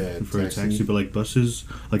 Yeah. Like Yeah, for taxi. a taxi, but like buses,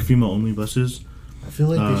 like female only buses. I feel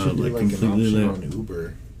like they should do, like, like, an completely option lit. on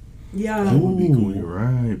Uber. Yeah. That would be Ooh, cool. You're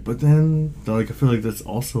right, but then like I feel like that's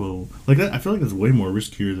also like that. I feel like that's way more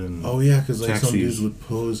riskier than. Oh, yeah, because, like, some Taxis. dudes would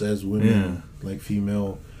pose as women, Yeah. like,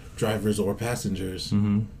 female drivers or passengers.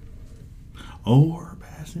 Mm-hmm. Or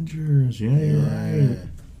passengers. Yeah, you're right.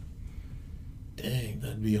 Dang,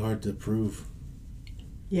 that'd be hard to prove.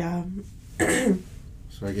 Yeah. So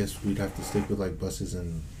I guess we'd have to stick with, like, buses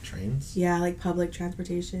and trains. Yeah, like public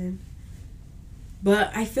transportation.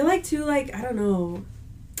 But I feel like too, like, I don't know.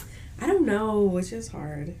 It's just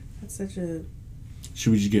hard. That's such a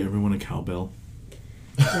Should we just get everyone a cowbell?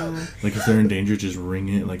 yeah. Like if they're in danger, just ring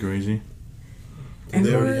it like crazy. Do they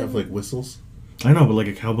already Everyone- have, like, whistles? I know, but like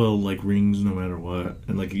a cowbell like rings no matter what,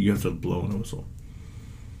 and like you have to blow in a whistle.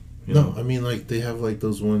 You No, know? I mean, like, they have, like,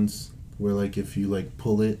 those ones where, like, if you, like,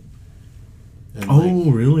 pull it. And, Oh,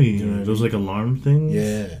 like, really? you know what I Those mean? like alarm things?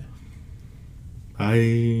 yeah.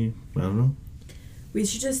 I don't know. We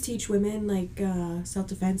should just teach women like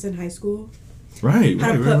self-defense in high school. Right,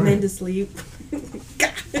 How right, to put right, men right. to sleep.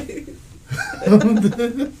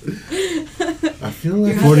 I feel Your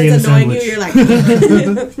like 40 in a husband's annoying you. sandwich. You're like,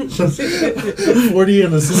 40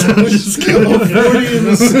 in a sandwich. 40 in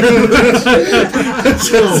a sandwich.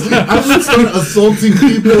 Yo, I'm gonna start assaulting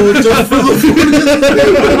people just for the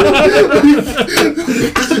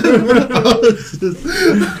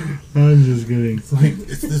 40. I'm just kidding. It's like,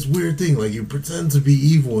 it's this weird thing. Like, you pretend to be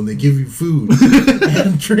evil and they give you food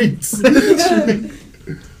and drinks. Give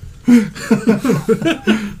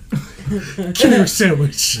me your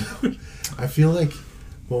sandwich. I feel like,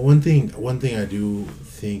 well, one thing I do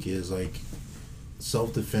think is like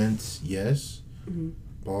self-defense, yes,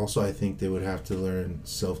 but also I think they would have to learn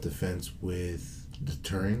self-defense with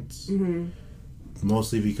deterrence,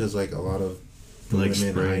 mostly because like a lot of the Like women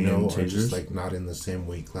I spraying know and are just tasers? like not in the same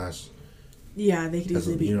weight class. yeah, they could That's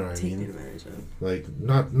easily what- be you know what I taken mean? advantage of. Like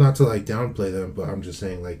not to like downplay them, but I'm just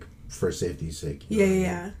saying like for safety's sake. you Yeah, know yeah, what I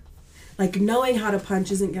mean? yeah. Like knowing how to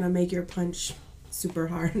punch isn't gonna make your punch super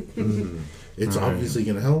hard. It's Alright. obviously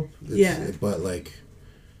gonna help. It's, Yeah. But like,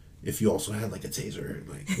 if you also had like a taser,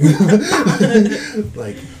 like,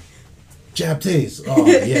 like jab tase. Oh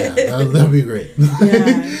yeah, that'd be great.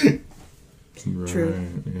 Yeah. Right, True.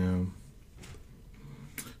 yeah.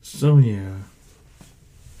 So, yeah.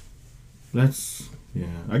 That's, yeah.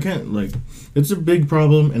 I can't, like, it's a big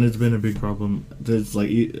problem, and it's been a big problem. It's, like,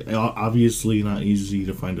 obviously not easy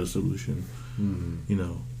to find a solution, you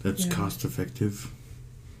know, that's Yeah. cost effective.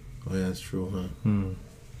 Oh yeah, that's true, huh?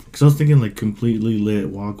 Because I was thinking, like, completely lit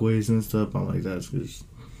walkways and stuff. I'm like, that's just...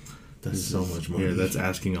 That's so much money. Yeah, that's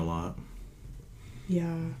asking a lot.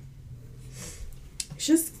 Yeah. It's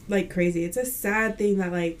just like crazy. It's a sad thing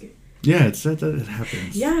that like Yeah, it's sad that it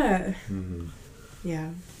happens. yeah. Mhm. Yeah.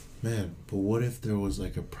 Man, but what if there was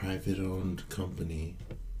like a private-owned company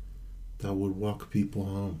that would walk people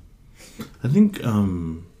home? I think,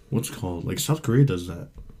 what's it called? Like, South Korea does that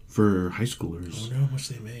for high I schoolers. wonder how much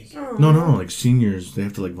they make. No, like seniors, they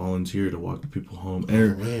have to like volunteer to walk people home,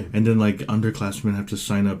 man. and then like underclassmen have to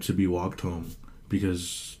sign up to be walked home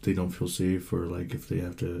because they don't feel safe, or like if they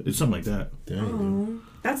have to, it's something like that. Dang. Aw.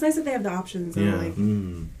 That's nice that they have the options. Yeah. Like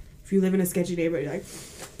Mm. if you live in a sketchy neighborhood, you're like,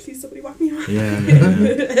 please somebody walk me home. Yeah.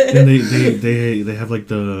 And they have like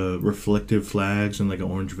the reflective flags and like an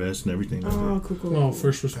orange vest and everything. Like Oh, that. cool, cool. Oh,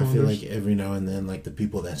 first I responders. feel like every now and then, like the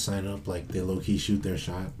people that sign up, like they low key shoot their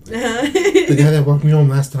shot. Like, the guy that walked me home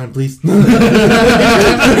last time, please.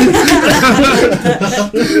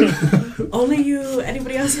 Only you.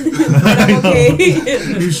 Anybody else? But I'm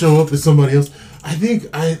okay. You show up as somebody else. I think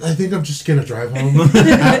I'm just gonna drive home.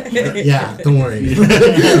 Yeah, don't worry.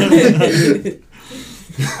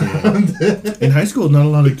 In high school, not a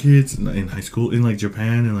lot of kids. In high school, in like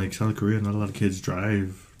Japan and like South Korea, not a lot of kids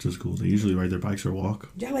drive to school. They usually ride their bikes or walk.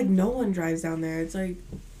 Yeah, like no one drives down there. It's like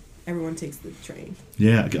everyone takes the train.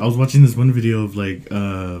 Yeah, I was watching this one video of like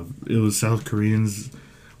it was South Koreans,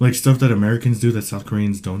 like stuff that Americans do that South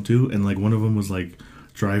Koreans don't do, and like one of them was like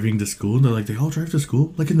driving to school. And they're like, they all drive to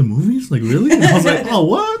school like in the movies, like really? And I was like, oh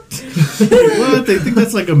what? What? They think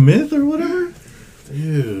that's like a myth or whatever?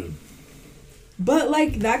 Dude. But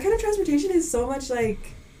like that kind of transportation is so much like.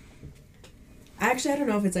 Actually, I don't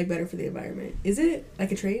know if it's like better for the environment. Is it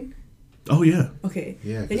like a train? Oh yeah, Okay.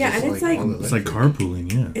 Yeah. And yeah, and it's like- all it's like electric.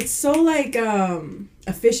 carpooling. Yeah. It's so like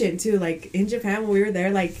efficient too. Like in Japan when we were there,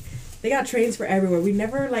 like they got trains for everywhere. We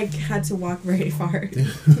never like had to walk very far.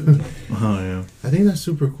 Oh yeah. I think that's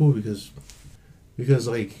super cool because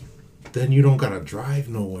like then you don't gotta drive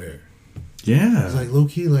nowhere. It's Yeah. like low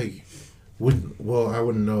key like I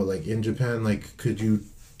wouldn't know, like in Japan, like could you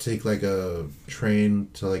take like a train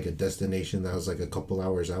to like a destination that was like a couple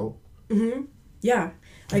hours out? Yeah.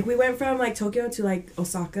 Like we went from like Tokyo to like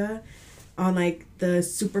Osaka on like the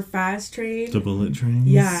super fast train. The bullet trains.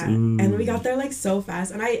 Yeah. Ooh. And we got there like so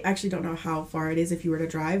fast. And I actually don't know how far it is if you were to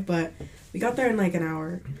drive, but we got there in like an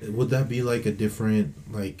hour. Would that be like a different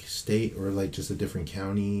like state or like just a different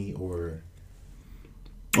county or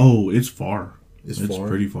Oh, it's far. it's It's far?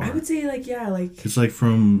 pretty far. I would say like yeah, like It's like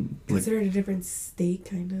from like considered a different state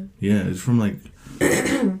kind of. yeah, it's from like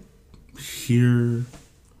here.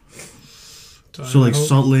 So like Idaho.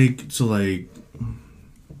 Salt Lake to like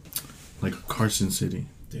Carson City.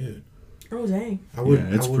 Dude. Oh dang. Yeah,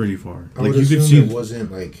 it's pretty far. I Like would you could assume see. it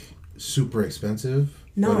wasn't like super expensive,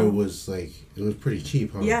 No. but it was pretty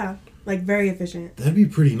cheap, huh? Yeah. Like very efficient. That'd be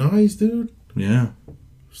pretty nice, dude. Yeah.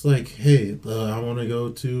 It's like, hey, I want to go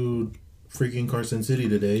to freaking Carson City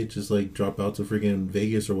today. Just like drop out to freaking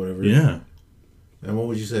Vegas or whatever. Yeah. And what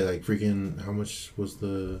would you say? Like freaking, how much was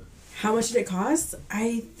the? How much did it cost?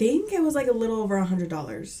 I think it was like a little over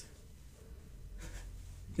 $100.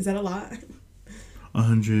 Is that a lot?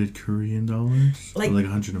 100 Korean dollars. Like- Or like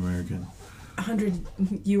 100 American.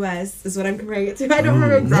 100 US is what I'm comparing it to. I don't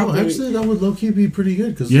remember exactly. No, actually, that would low-key be pretty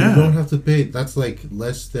good because Yeah. you don't have to pay. That's like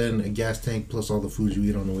less than a gas tank plus all the food you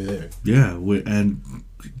eat on the way there. Yeah, and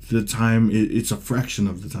the time it's a fraction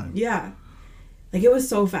of the time. Yeah. Like, it was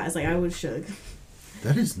so fast. Like, I was shook.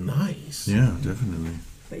 That is nice. Yeah, definitely.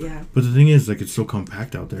 But yeah. But the thing is, like, it's so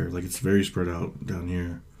compact out there. Like, it's very spread out down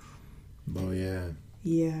here. Oh yeah.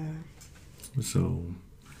 Yeah. So,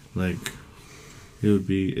 like,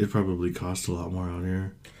 it probably costs a lot more out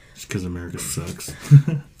here. Just because America sucks.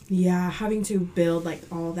 Yeah, having to build, like,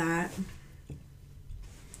 all that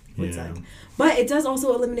would Yeah. suck. But it does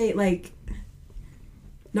also eliminate, like,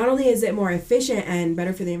 not only is it more efficient and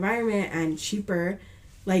better for the environment and cheaper,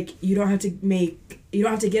 like, you don't have to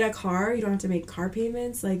get a car, you don't have to make car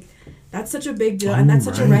payments. Like, that's such a big deal, and that's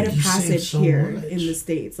such a right. rite of You save passage so here much. in the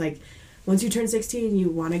States. Like, once you turn 16, you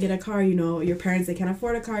want to get a car, you know, your parents, they can't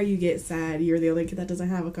afford a car, you get sad, you're the only kid that doesn't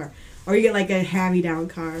have a car. Or you get, like, a hand-me-down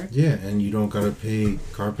car. Yeah, and you don't gotta pay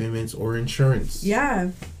car payments or insurance.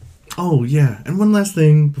 Yeah. Oh, yeah. And one last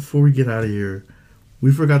thing before we get out of here.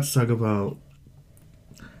 We forgot to talk about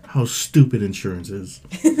how stupid insurance is.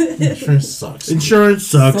 Insurance sucks. Insurance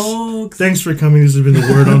sucks. Sucks. Thanks for coming. This has been The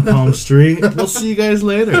Word on Palm Street. We'll see you guys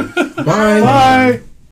later. Bye. Bye.